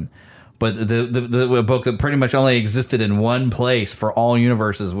something. But the book that pretty much only existed in one place for all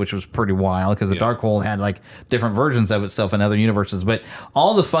universes, which was pretty wild because the Darkhold had like different versions of itself in other universes. But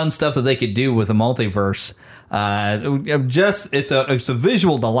all the fun stuff that they could do with the multiverse, it's a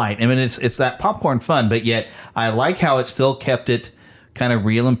visual delight. I mean, it's that popcorn fun, but yet I like how it still kept it kind of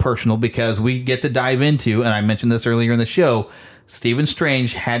real and personal because we get to dive into, and I mentioned this earlier in the show, Stephen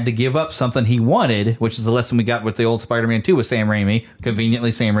Strange had to give up something he wanted, which is the lesson we got with the old Spider-Man 2 with Sam Raimi.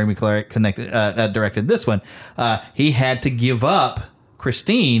 Conveniently, Sam Raimi directed this one. He had to give up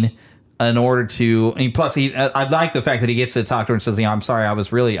Christine in order to. And plus, I like the fact that he gets to talk to her and says, "I'm sorry, I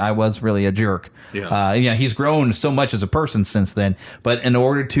was really a jerk." Yeah. He's grown so much as a person since then, but in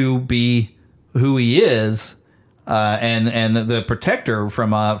order to be who he is. And the protector from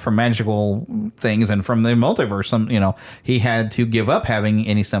magical things and from the multiverse, he had to give up having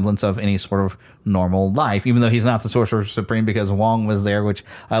any semblance of any sort of normal life, even though he's not the Sorcerer Supreme because Wong was there, which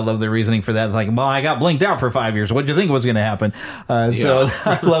I love the reasoning for that. Like, well, I got blinked out for 5 years. What'd you think was going to happen? So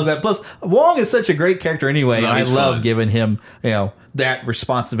I love that. Plus, Wong is such a great character anyway. No, and I love giving him, that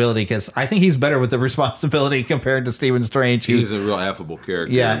responsibility because I think he's better with the responsibility compared to Stephen Strange. He's a real affable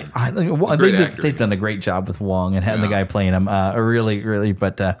character. Yeah, they've done a great job with Wong and having the guy playing him. Really, really.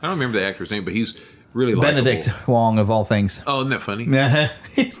 But I don't remember the actor's name, but he's really Benedict likable. Wong of all things. Oh, isn't that funny?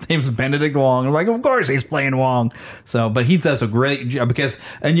 His name's Benedict Wong. I'm like, of course he's playing Wong. So, but he does a great job because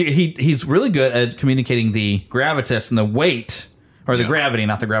he's really good at communicating the gravitas and the weight. Or the gravity,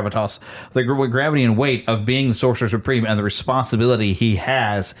 not the gravitas. The gravity and weight of being the Sorcerer Supreme and the responsibility he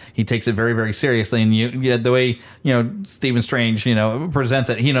has. He takes it very, very seriously. And the way Stephen Strange presents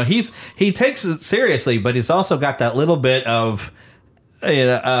it, he takes it seriously, but he's also got that little bit of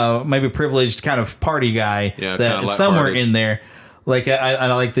maybe privileged kind of party guy that is somewhere in there. Like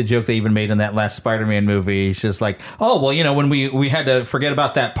I like the joke they even made in that last Spider-Man movie. He's just like, oh well, when we had to forget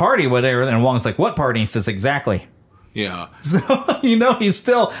about that party, whatever. And Wong's like, what party? He says, exactly. Yeah. So, he's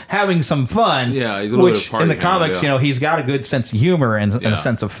still having some fun. Yeah. Which in the comics, he's got a good sense of humor and a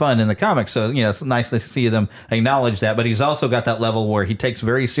sense of fun in the comics. So, it's nice to see them acknowledge that. But he's also got that level where he takes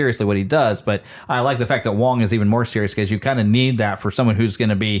very seriously what he does. But I like the fact that Wong is even more serious because you kind of need that for someone who's going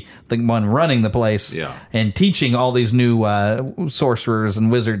to be the one running the place and teaching all these new sorcerers and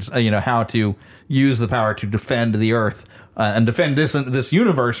wizards, how to use the power to defend the Earth. And defend this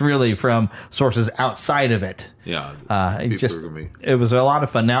universe really from sources outside of it. Yeah, it was a lot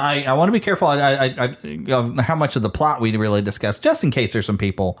of fun. Now I want to be careful of how much of the plot we really discuss, just in case there's some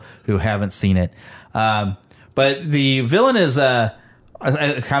people who haven't seen it. But the villain is kind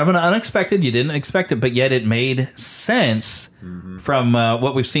of an unexpected. You didn't expect it, but yet it made sense from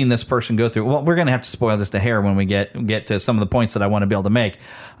what we've seen this person go through. Well, we're going to have to spoil this to hair when we get to some of the points that I want to be able to make.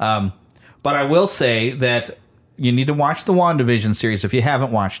 But I will say that. You need to watch the WandaVision series if you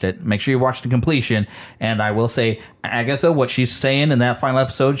haven't watched it. Make sure you watch the completion. And I will say, Agatha, what she's saying in that final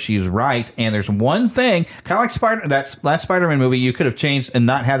episode, she's right. And there's one thing, kind of like that last Spider-Man movie, you could have changed and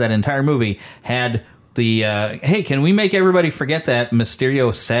not had that entire movie. Had the, hey, can we make everybody forget that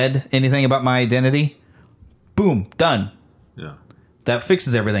Mysterio said anything about my identity? Boom, done. Yeah. That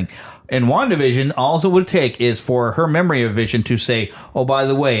fixes everything. In WandaVision, all it would take is for her memory of Vision to say, "Oh, by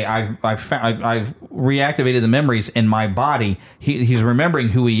the way, I've reactivated the memories in my body. He's remembering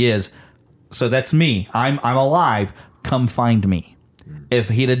who he is. So that's me. I'm alive. Come find me." If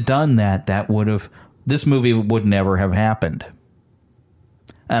he'd have done that, this movie would never have happened.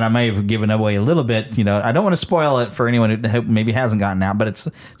 And I may have given away a little bit. I don't want to spoil it for anyone who maybe hasn't gotten out, but it's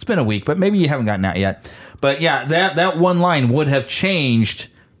been a week, but maybe you haven't gotten out yet. But yeah, that one line would have changed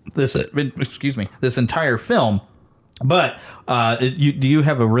this entire film. But you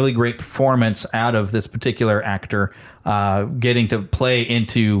have a really great performance out of this particular actor, getting to play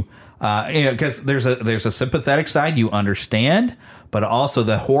into, because there's a sympathetic side you understand, but also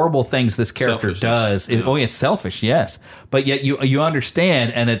the horrible things this character does. It's selfish, yes. But yet you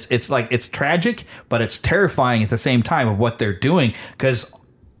understand, and it's like it's tragic, but it's terrifying at the same time of what they're doing, because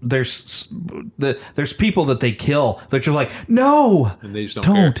there's people that they kill that you're like, no, and they just don't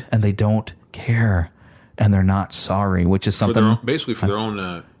care. And they don't care, and they're not sorry, which is something for their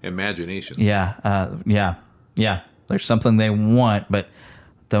own imagination. Yeah. There's something they want, but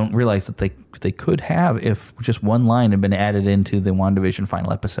don't realize that they could have if just one line had been added into the WandaVision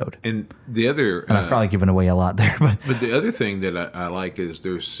final episode. And the other, and I've probably given away a lot there, but the other thing that I like is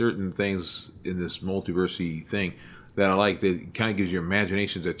there's certain things in this multiversy thing that I like that kind of gives you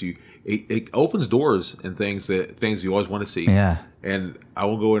imagination that it opens doors and things you always want to see. Yeah. And I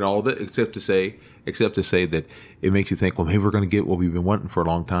won't go into all of it except to say that it makes you think, well, maybe we're going to get what we've been wanting for a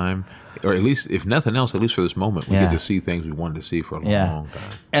long time, or at least, if nothing else, at least for this moment, we get to see things we wanted to see for a long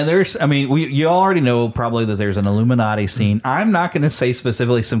time. And you already know probably that there's an Illuminati scene. I'm not going to say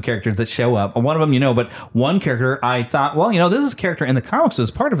specifically some characters that show up. One of them, but one character I thought, this is a character in the comics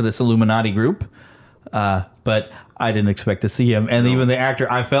was part of this Illuminati group. But I didn't expect to see him. And even the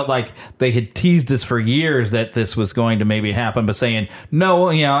actor, I felt like they had teased us for years that this was going to maybe happen, but saying, no,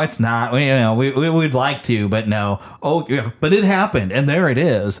 it's not. We'd like to, but no. Oh, yeah, but it happened, and there it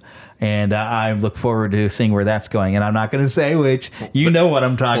is. And I look forward to seeing where that's going. And I'm not going to say which. Know what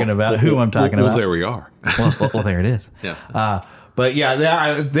I'm talking about, who I'm talking about. Well, there we are. well, there it is. Yeah. But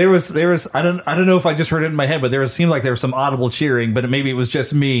yeah, there was I don't know if I just heard it in my head, but seemed like there was some audible cheering, but maybe it was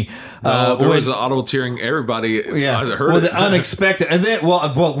just me. There was an audible cheering. Everybody heard it. The unexpected, and then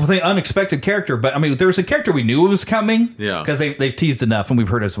the unexpected character. But there was a character we knew was coming. Yeah, because they've teased enough, and we've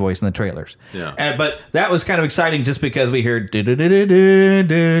heard his voice in the trailers. Yeah, but that was kind of exciting just because we heard in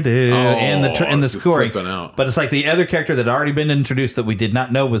the scoring. But it's like the other character that had already been introduced that we did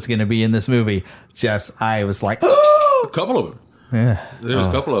not know was going to be in this movie. I was like, a couple of them. Yeah, there's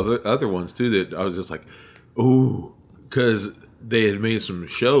a couple of other ones too that I was just like, ooh, because they had made some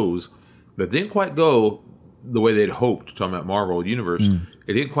shows that didn't quite go the way they'd hoped. Talking about Marvel Universe,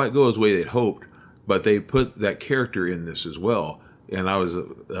 it didn't quite go as the way they'd hoped, but they put that character in this as well, and I was.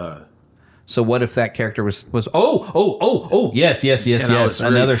 So what if that character was yes,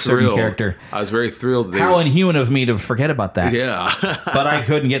 another certain character. I was very thrilled. How inhuman of me to forget about that. Yeah, but I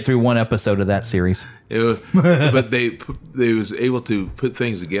couldn't get through one episode of that series. But they was able to put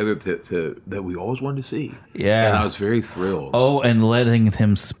things together that we always wanted to see. Yeah, and I was very thrilled. Oh, and letting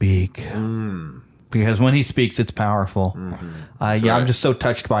him speak. Because when he speaks, it's powerful. Right. I'm just so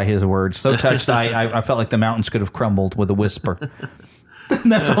touched by his words. So touched, I felt like the mountains could have crumbled with a whisper.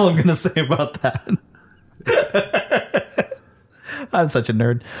 That's all I'm going to say about that. I'm such a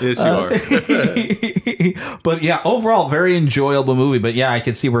nerd. Yes, you are. But yeah, overall, very enjoyable movie. But yeah, I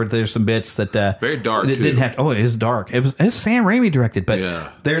could see where there's some bits that very dark. It didn't have. Oh, it is dark. It was Sam Raimi directed, but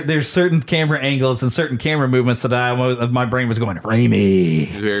there's certain camera angles and certain camera movements that my brain was going, Raimi.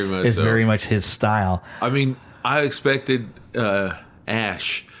 Very much. It's very much his style. I expected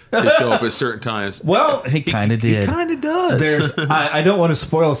Ash to show up at certain times. Well, he kind of did. He kind of does. I don't want to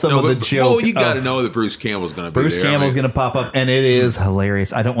spoil some of the joke. Oh, you got to know that Bruce Campbell's going to be Bruce Campbell's going to pop up, and it is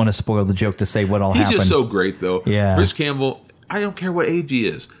hilarious. I don't want to spoil the joke to say what all happened. He's just so great, though. Yeah. Bruce Campbell, I don't care what age he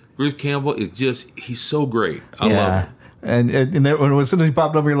is. Bruce Campbell is he's so great. I love him. And then as soon as he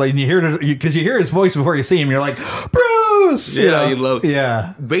popped over, and you hear it, because you hear his voice before you see him, you're like, Bruce! You love it.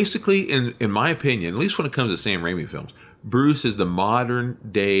 Yeah. Basically, in my opinion, at least when it comes to Sam Raimi films, Bruce is the modern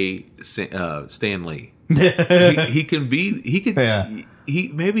day Stan Lee. He can be.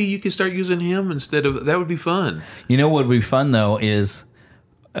 Maybe you could start using him instead of. That would be fun. You know what would be fun though is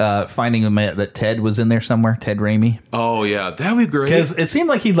finding that Ted was in there somewhere. Ted Raimi. Oh yeah, that would be great. Because it seemed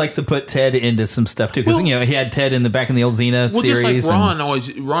like he likes to put Ted into some stuff too. Because he had Ted in the old Xena series. Just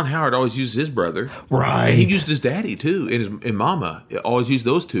like Ron Howard always used his brother, right? And he used his daddy too, and Mama always used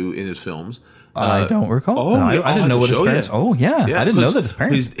those two in his films. I don't recall. I didn't know what his parents. I didn't know that his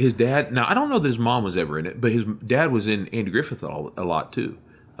parents. His dad. Now I don't know that his mom was ever in it, but his dad was in Andy Griffith a lot too.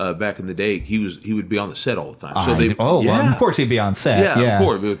 Back in the day, he would be on the set all the time. So well, of course he'd be on set. Yeah, of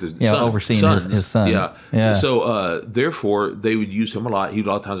course, with his overseeing his sons. Yeah. So therefore, they would use him a lot. He would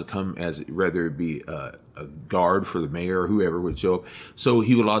a lot of times come as rather it be a guard for the mayor or whoever would show up. So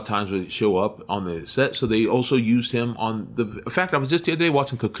he would a lot of times would show up on the set. So they also used him on the. In fact, I was just the other day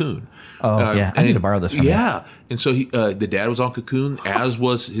watching Cocoon. I need to borrow this from you. Yeah, and so the dad was on Cocoon, as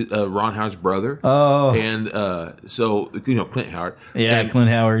was Ron Howard's brother. And so Clint Howard. Yeah, Clint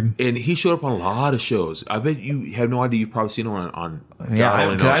Howard. And he showed up on a lot of shows. I bet you have no idea. You've probably seen him on because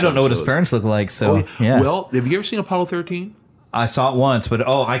I don't know what his parents look like. So well, have you ever seen Apollo 13? I saw it once, but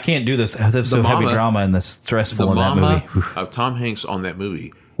I can't do this. There's so heavy drama and the stressful in that movie. Tom Hanks on that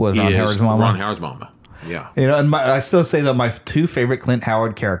movie was Ron Howard's mama. Ron Howard's mama. Yeah. And I still say that my two favorite Clint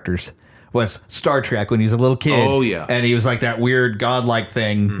Howard characters was Star Trek when he was a little kid. Oh yeah, and he was like that weird godlike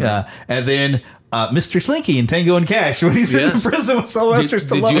thing. Mm-hmm. And then Mr. Slinky in Tango and Cash when he's in prison with Sylvester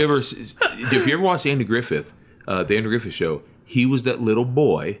Stallone. If you ever watched Andy Griffith, the Andy Griffith Show, he was that little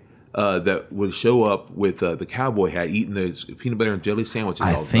boy that would show up with the cowboy hat, eating the peanut butter and jelly sandwiches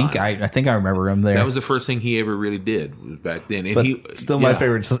all the time. I think I remember him there. That was the first thing he ever really did was back then. And my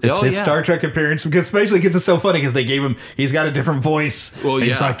favorite. It's his Star Trek appearance, because especially because it's so funny because they gave him. He's got a different voice. Well,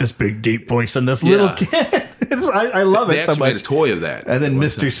 he's like this big deep voice and this little kid. I love it so much. They made a toy of that. And then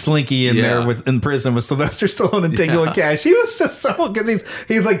Mr. Slinky in there in prison with Sylvester Stallone and Tango and Cash. He was just so because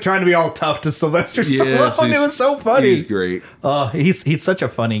he's like trying to be all tough to Sylvester Stallone. It was so funny. He's great. He's such a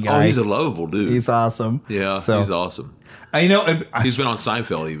funny guy. He's a lovable dude. He's awesome. Yeah, he's awesome. I know. He's been on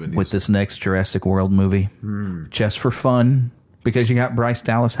Seinfeld even. With this next Jurassic World movie, just for fun, because you got Bryce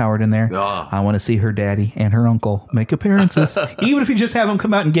Dallas Howard in there. I want to see her daddy and her uncle make appearances. Even if you just have them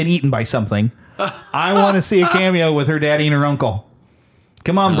come out and get eaten by something, I want to see a cameo with her daddy and her uncle.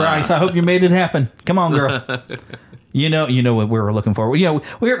 Come on, Bryce. I hope you made it happen. Come on, girl. You know what we were looking for.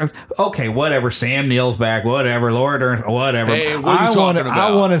 We're okay. Whatever. Sam Neill's back. Whatever. Laura Dern. Whatever. Hey, what are you talking about?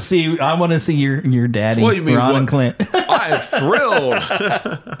 I want to see your daddy, what do you mean, Ron and Clint. I am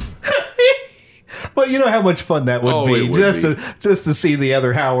thrilled. But you know how much fun that would be, just to see the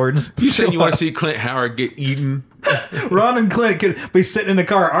other Howards. You said you want to see Clint Howard get eaten. Ron and Clint could be sitting in the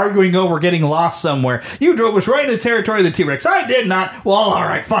car arguing over getting lost somewhere. You drove us right into the territory of the T-Rex. I did not. Well, all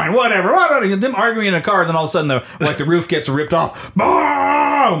right, fine, whatever. Them arguing in a car, then all of a sudden the roof gets ripped off.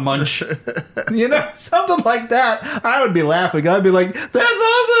 Munch. Something like that. I would be laughing. I'd be like, that's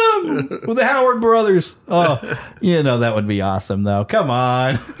awesome. With the Howard brothers. Oh, that would be awesome, though. Come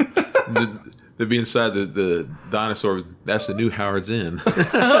on. To be inside the dinosaur, that's the new Howard's Inn. Oh,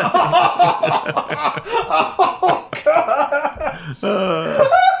 God.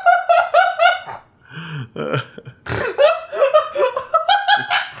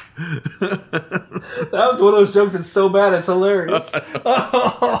 That was one of those jokes that's so bad it's hilarious.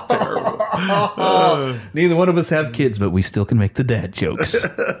 It's terrible. Neither one of us have kids, but we still can make the dad jokes.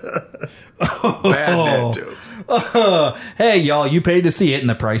 Bad dad jokes. Hey, y'all, you paid to see it and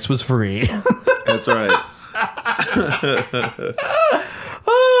the price was free. That's right.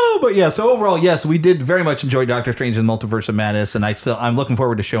 But yeah, so overall, yes, we did very much enjoy Doctor Strange in the Multiverse of Madness, and I'm looking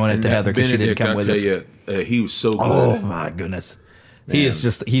forward to showing it to Heather because she didn't come with us. He was so good. Oh my goodness. Man. He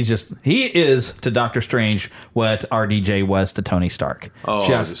is to Doctor Strange what RDJ was to Tony Stark.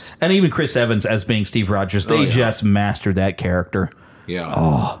 And even Chris Evans as being Steve Rogers, they just mastered that character. Yeah.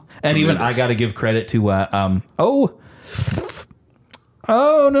 Oh, and even I got to give credit to no,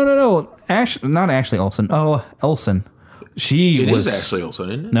 not Ashley Olsen. Oh, Olsen. It was Ashley Olsen,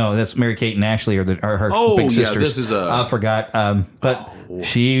 isn't it? No, that's Mary-Kate and Ashley are her big sisters. This is I forgot. But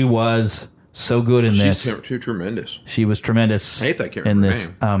she was so good in this. She's tremendous. She was tremendous. I hate that character in this.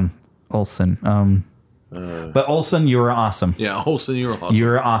 Name. Olsen. But Olsen, you were awesome. Yeah, Olsen, you were awesome. You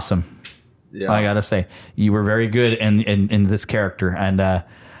were awesome. Yeah, I gotta say, you were very good in this character, and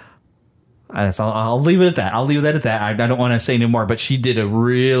I'll leave it at that. I don't want to say any more, but she did a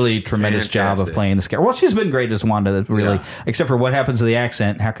really tremendous job of playing this character. Well, she's been great as Wanda, really, except for what happens to the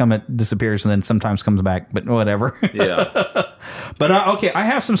accent. How come it disappears and then sometimes comes back? But whatever. Yeah. But okay, I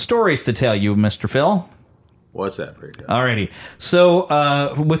have some stories to tell you, Mr. Phil. What's that for you? Alrighty. So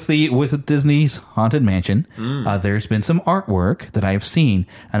with Disney's Haunted Mansion, there's been some artwork that I've seen,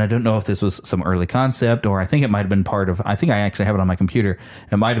 and I don't know if this was some early concept or I think it might have been part of. I think I actually have it on my computer.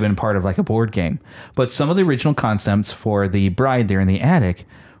 It might have been part of like a board game. But some of the original concepts for the bride there in the attic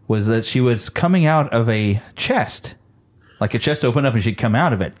was that she was coming out of a chest Like a chest opened up and she'd come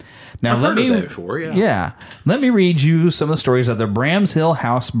out of it. Now I've heard of that before, yeah. Let me read you some of the stories of the Bram's Hill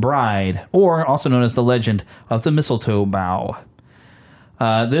House Bride, or also known as the Legend of the Mistletoe Bough.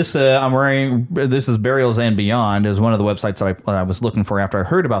 This is Burials and Beyond, is one of the websites that I was looking for after I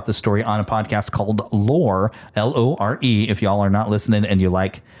heard about this story on a podcast called Lore, Lore. If y'all are not listening and you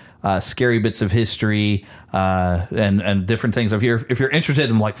like scary bits of history and different things, if you're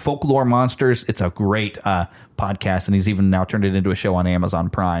interested in like folklore monsters, it's a great podcast, and he's even now turned it into a show on Amazon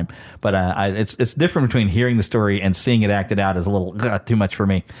Prime. But it's different between hearing the story and seeing it acted out is a little too much for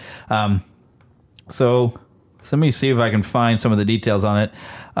me. So let me see if I can find some of the details on it.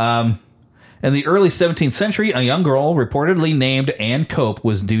 In the early 17th century, a young girl reportedly named Anne Cope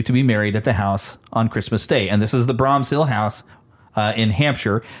was due to be married at the house on Christmas Day. And this is the Brahms Hill House in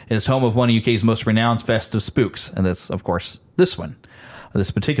Hampshire. It is home of one of UK's most renowned festive spooks. And that's, of course, this one. This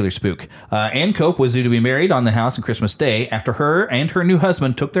particular spook. Anne Cope was due to be married on the house on Christmas Day. After her and her new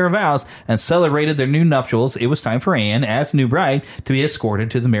husband took their vows and celebrated their new nuptials, it was time for Anne, as new bride, to be escorted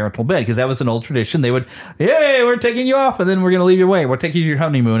to the marital bed, because that was an old tradition. They would, hey, we're taking you off, and then we're going to leave you away. We'll take you to your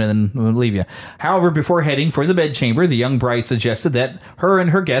honeymoon, and then we'll leave you. However, before heading for the bedchamber, the young bride suggested that her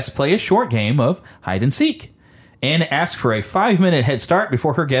and her guests play a short game of hide and seek. Anne asked for a 5-minute head start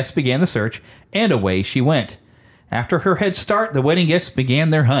before her guests began the search, and away she went. After her head start, the wedding guests began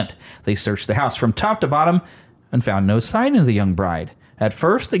their hunt. They searched the house from top to bottom and found no sign of the young bride. At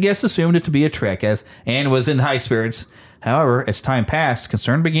first, the guests assumed it to be a trick, as Anne was in high spirits. However, as time passed,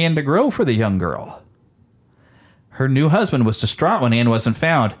 concern began to grow for the young girl. Her new husband was distraught when Anne wasn't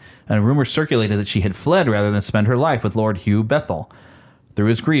found, and rumors circulated that she had fled rather than spend her life with Lord Hugh Bethel. Through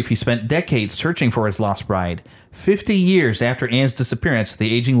his grief, he spent decades searching for his lost bride. 50 years after Anne's disappearance,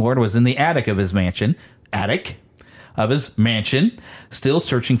 the aging lord was in the attic of his mansion, still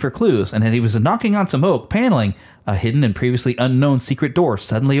searching for clues, and as he was knocking on some oak paneling, a hidden and previously unknown secret door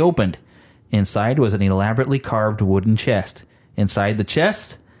suddenly opened. Inside was an elaborately carved wooden chest. Inside the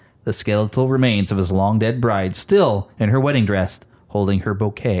chest, the skeletal remains of his long-dead bride, still in her wedding dress, holding her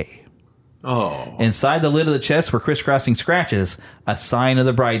bouquet. Oh. Inside the lid of the chest were crisscrossing scratches, a sign of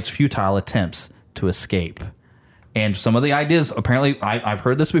the bride's futile attempts to escape. And some of the ideas, apparently, I've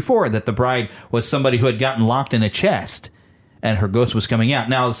heard this before, that the bride was somebody who had gotten locked in a chest, and her ghost was coming out.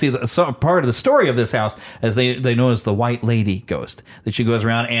 Now, see, part of the story of this house, as they know as the White Lady ghost, that she goes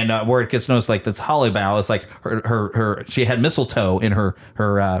around, and where it gets known as like this holly bough is like she had mistletoe in her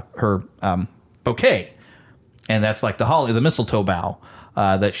bouquet, and that's like the mistletoe bough.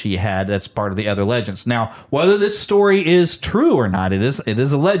 That she had. That's part of the other legends. Now, whether this story is true or not, it is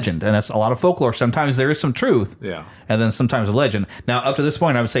a legend, and that's a lot of folklore. Sometimes there is some truth, and then sometimes a legend. Now, up to this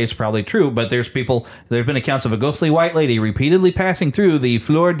point, I would say it's probably true, but there's been accounts of a ghostly white lady repeatedly passing through the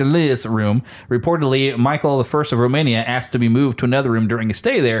Fleur de Lis room. Reportedly, Michael I of Romania asked to be moved to another room during his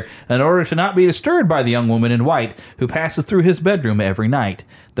stay there in order to not be disturbed by the young woman in white who passes through his bedroom every night.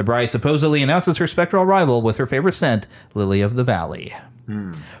 The bride supposedly announces her spectral arrival with her favorite scent, Lily of the Valley.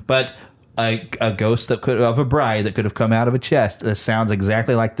 But a ghost of a bride that could have come out of a chest, this sounds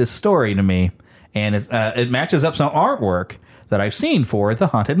exactly like this story to me, and it matches up some artwork that I've seen for the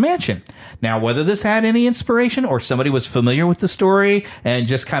Haunted Mansion. Now, whether this had any inspiration or somebody was familiar with the story and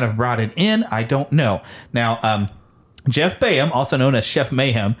just kind of brought it in, I don't know. Now, Jeff Bayham, also known as Chef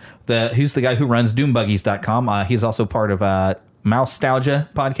Mayhem, he's the guy who runs DoomBuggies.com. He's also part of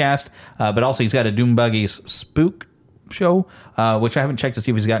Mousetalgia podcast, but also he's got a Doom Buggies Spook show, which I haven't checked to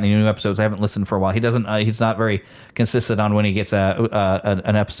see if he's got any new episodes. I haven't listened for a while. He doesn't. He's not very consistent on when he gets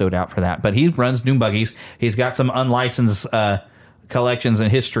an episode out for that. But he runs Doom Buggies. He's got some unlicensed collections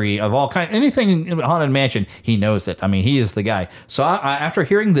and history of all kind, anything in Haunted Mansion. He knows it. I mean, he is the guy. So after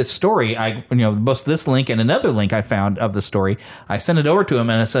hearing this story, both this link and another link I found of the story, I sent it over to him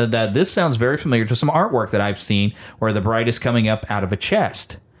and I said, "This sounds very familiar to some artwork that I've seen where the bride is coming up out of a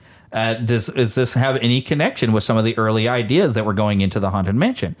chest." Does this have any connection with some of the early ideas that were going into the Haunted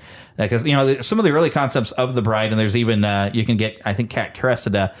Mansion? Because some of the early concepts of the bride, and there's even you can get, I think, Kat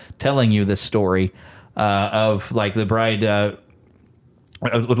Cressida telling you this story of like the bride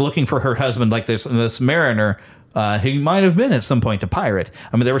looking for her husband, like this mariner who might have been at some point a pirate.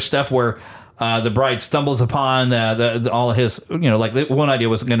 I mean, there was stuff where the bride stumbles upon all his, like one idea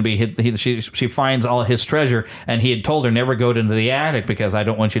was going to be she finds all his treasure, and he had told her never go into the attic because I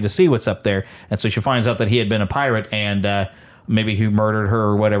don't want you to see what's up there. And so she finds out that he had been a pirate and maybe he murdered her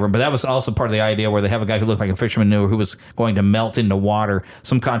or whatever. But that was also part of the idea where they have a guy who looked like a fisherman who was going to melt into water.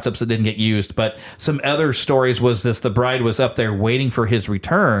 Some concepts that didn't get used. But some other stories was the bride was up there waiting for his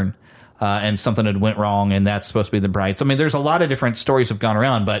return. and something had went wrong, and that's supposed to be the bride. So, I mean, there's a lot of different stories have gone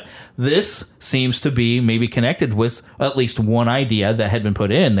around, but this seems to be maybe connected with at least one idea that had been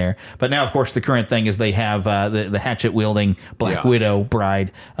put in there. But now, of course, the current thing is they have the hatchet-wielding Black Widow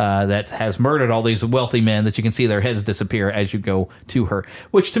bride that has murdered all these wealthy men that you can see their heads disappear as you go to her,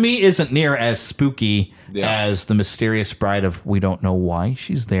 which to me isn't near as spooky as the mysterious bride of we don't know why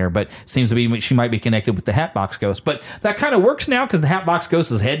she's there, but seems to be she might be connected with the Hatbox Ghost. But that kind of works now because the Hatbox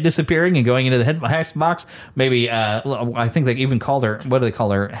Ghost's head disappearing and going into the Hatbox. Maybe I think they even called her, what do they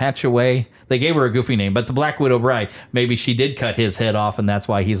call her? Hatchaway? They gave her a goofy name, but the Black Widow bride, maybe she did cut his head off, and that's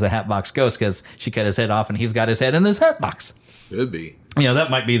why he's the Hatbox Ghost, because she cut his head off and he's got his head in his Hatbox. Could be.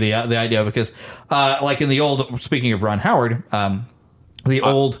 That might be the idea, because like in the old, speaking of Ron Howard, the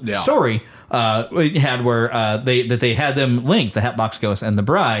old story we had where they had them linked, the Hatbox Ghost and the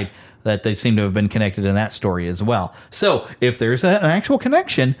bride, that they seem to have been connected in that story as well. So if there's an actual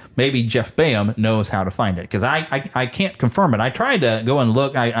connection, maybe Jeff Bayham knows how to find it, because I can't confirm it. I tried to go and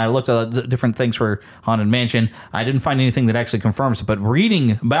look. I looked at different things for Haunted Mansion. I didn't find anything that actually confirms it, but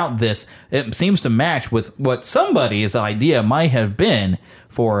reading about this, it seems to match with what somebody's idea might have been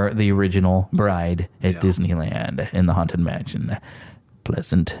for the original bride at Disneyland in the Haunted Mansion.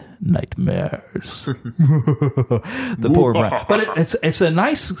 Pleasant nightmares. The poor bride. But it's a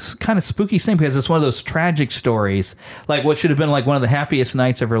nice kind of spooky thing, because it's one of those tragic stories, like what should have been like one of the happiest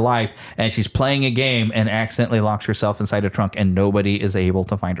nights of her life, and she's playing a game and accidentally locks herself inside a trunk and nobody is able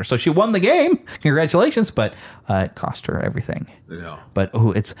to find her. So she won the game. Congratulations, but it cost her everything. Yeah. But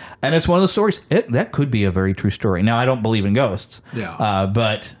it's one of those stories that could be a very true story. Now, I don't believe in ghosts. Yeah.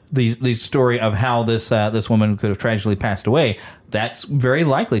 But the story of how this woman could have tragically passed away, that's very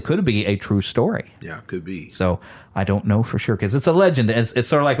likely could be a true story. Yeah, could be. So I don't know for sure, because it's a legend. It's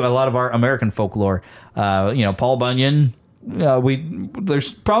sort of like a lot of our American folklore. Paul Bunyan.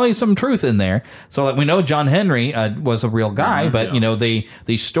 There's probably some truth in there. So like we know John Henry was a real guy, but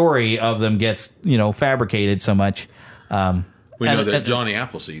the story of them gets fabricated so much. We know that Johnny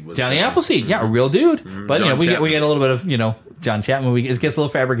Appleseed was Appleseed, a real dude. But we get a little bit of John Chapman. It gets a little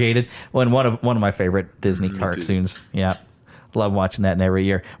fabricated. One of my favorite Disney cartoons. Yeah. Love watching that every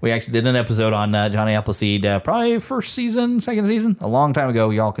year. We actually did an episode on Johnny Appleseed, probably first season, second season, a long time ago.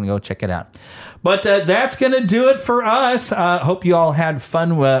 Y'all can go check it out. But that's going to do it for us. Hope you all had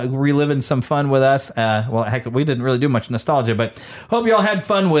fun reliving some fun with us. Well, heck, we didn't really do much nostalgia, but hope you all had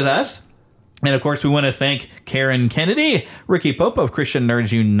fun with us. And, of course, we want to thank Karen Kennedy, Ricky Pope of Christian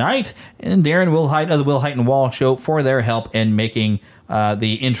Nerds Unite, and Darren Wilhite of the Will Heighton Wall Show for their help in making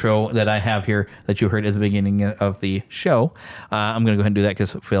the intro that I have here that you heard at the beginning of the show. I'm going to go ahead and do that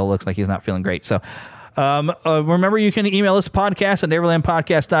because Phil looks like he's not feeling great. So remember, you can email us podcast at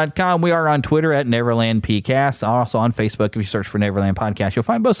neverlandpodcast.com. We are on Twitter at NeverlandPcast. Also on Facebook, if you search for Neverland Podcast, you'll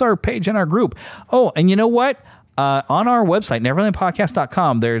find both our page and our group. Oh, and you know what? On our website,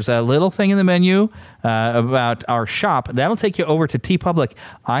 neverlandpodcast.com, there's a little thing in the menu about our shop. That'll take you over to TeePublic.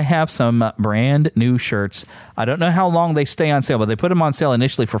 I have some brand new shirts. I don't know how long they stay on sale, but they put them on sale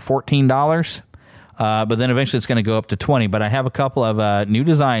initially for $14. But then eventually it's going to go up to $20. But I have a couple of new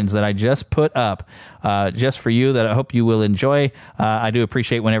designs that I just put up just for you that I hope you will enjoy. I do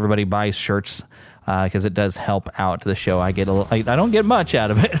appreciate when everybody buys shirts, because it does help out the show. I don't get much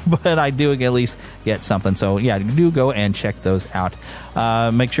out of it, but I do at least get something. So yeah, do go and check those out.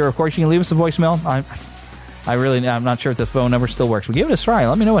 Make sure, of course, you can leave us a voicemail. I'm not sure if the phone number still works, but give it a try.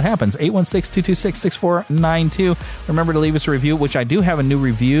 Let me know what happens. 816-226-6492. Remember to leave us a review, which I do have a new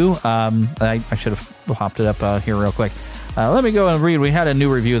review. I should have popped it up here real quick. Let me go and read. We had a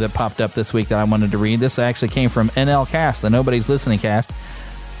new review that popped up this week that I wanted to read. This actually came from NL Cast, the Nobody's Listening Cast.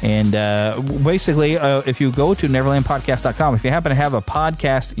 And basically, if you go to neverlandpodcast.com, if you happen to have a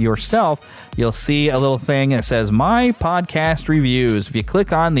podcast yourself, you'll see a little thing that says My Podcast Reviews. If you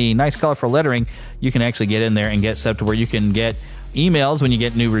click on the nice colorful lettering, you can actually get in there and get set to where you can get emails when you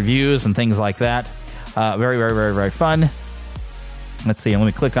get new reviews and things like that. Very, very, very, very fun. Let's see. Let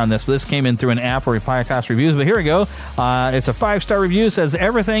me click on this. This came in through an app where we podcast reviews, but here we go. It's a 5-star review. It says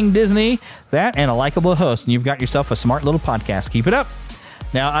everything Disney, that, and a likable host. And you've got yourself a smart little podcast. Keep it up.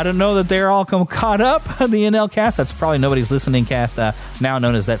 Now, I don't know that they're all caught up, the NL Cast. That's probably Nobody's Listening Cast, now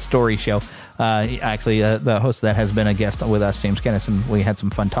known as That Story Show. Actually, the host of that has been a guest with us, James Kennis, and we had some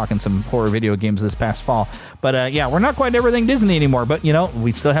fun talking some horror video games this past fall. But, yeah, we're not quite everything Disney anymore, but,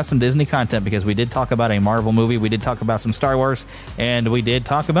 we still have some Disney content because we did talk about a Marvel movie, we did talk about some Star Wars, and we did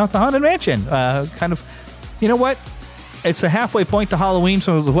talk about the Haunted Mansion. Kind of, you know what? It's a halfway point to Halloween,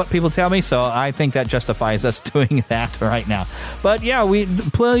 so what people tell me, so I think that justifies us doing that right now. But yeah,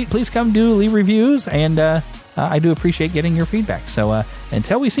 please come leave reviews, and I do appreciate getting your feedback. So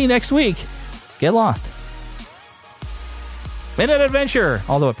Until we see you next week, get lost. Midnight Adventure.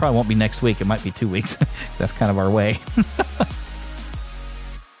 Although it probably won't be next week. It might be 2 weeks. That's kind of our way.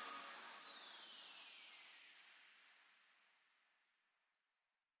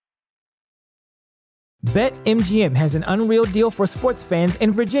 BetMGM has an unreal deal for sports fans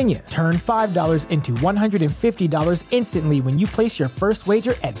in Virginia. Turn $5 into $150 instantly when you place your first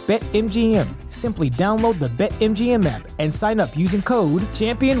wager at BetMGM. Simply download the BetMGM app and sign up using code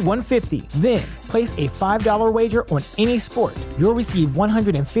Champion150. Then, place a $5 wager on any sport. You'll receive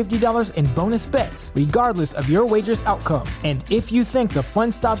 $150 in bonus bets, regardless of your wager's outcome. And if you think the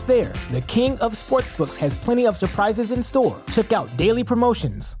fun stops there, the king of sportsbooks has plenty of surprises in store. Check out daily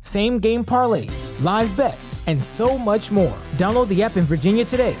promotions, same-game parlays, live bets, and so much more. Download the app in Virginia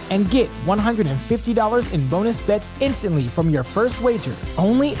today and get $150 in bonus bets instantly from your first wager.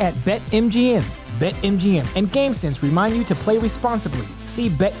 Only at BetMGM. BetMGM and GameSense remind you to play responsibly. See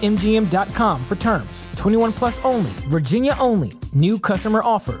BetMGM.com for terms. 21 plus only. Virginia only. New customer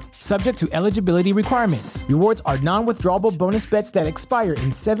offer. Subject to eligibility requirements. Rewards are non-withdrawable bonus bets that expire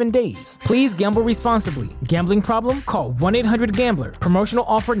in 7 days. Please gamble responsibly. Gambling problem? Call 1-800-GAMBLER. Promotional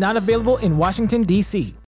offer not available in Washington, D.C.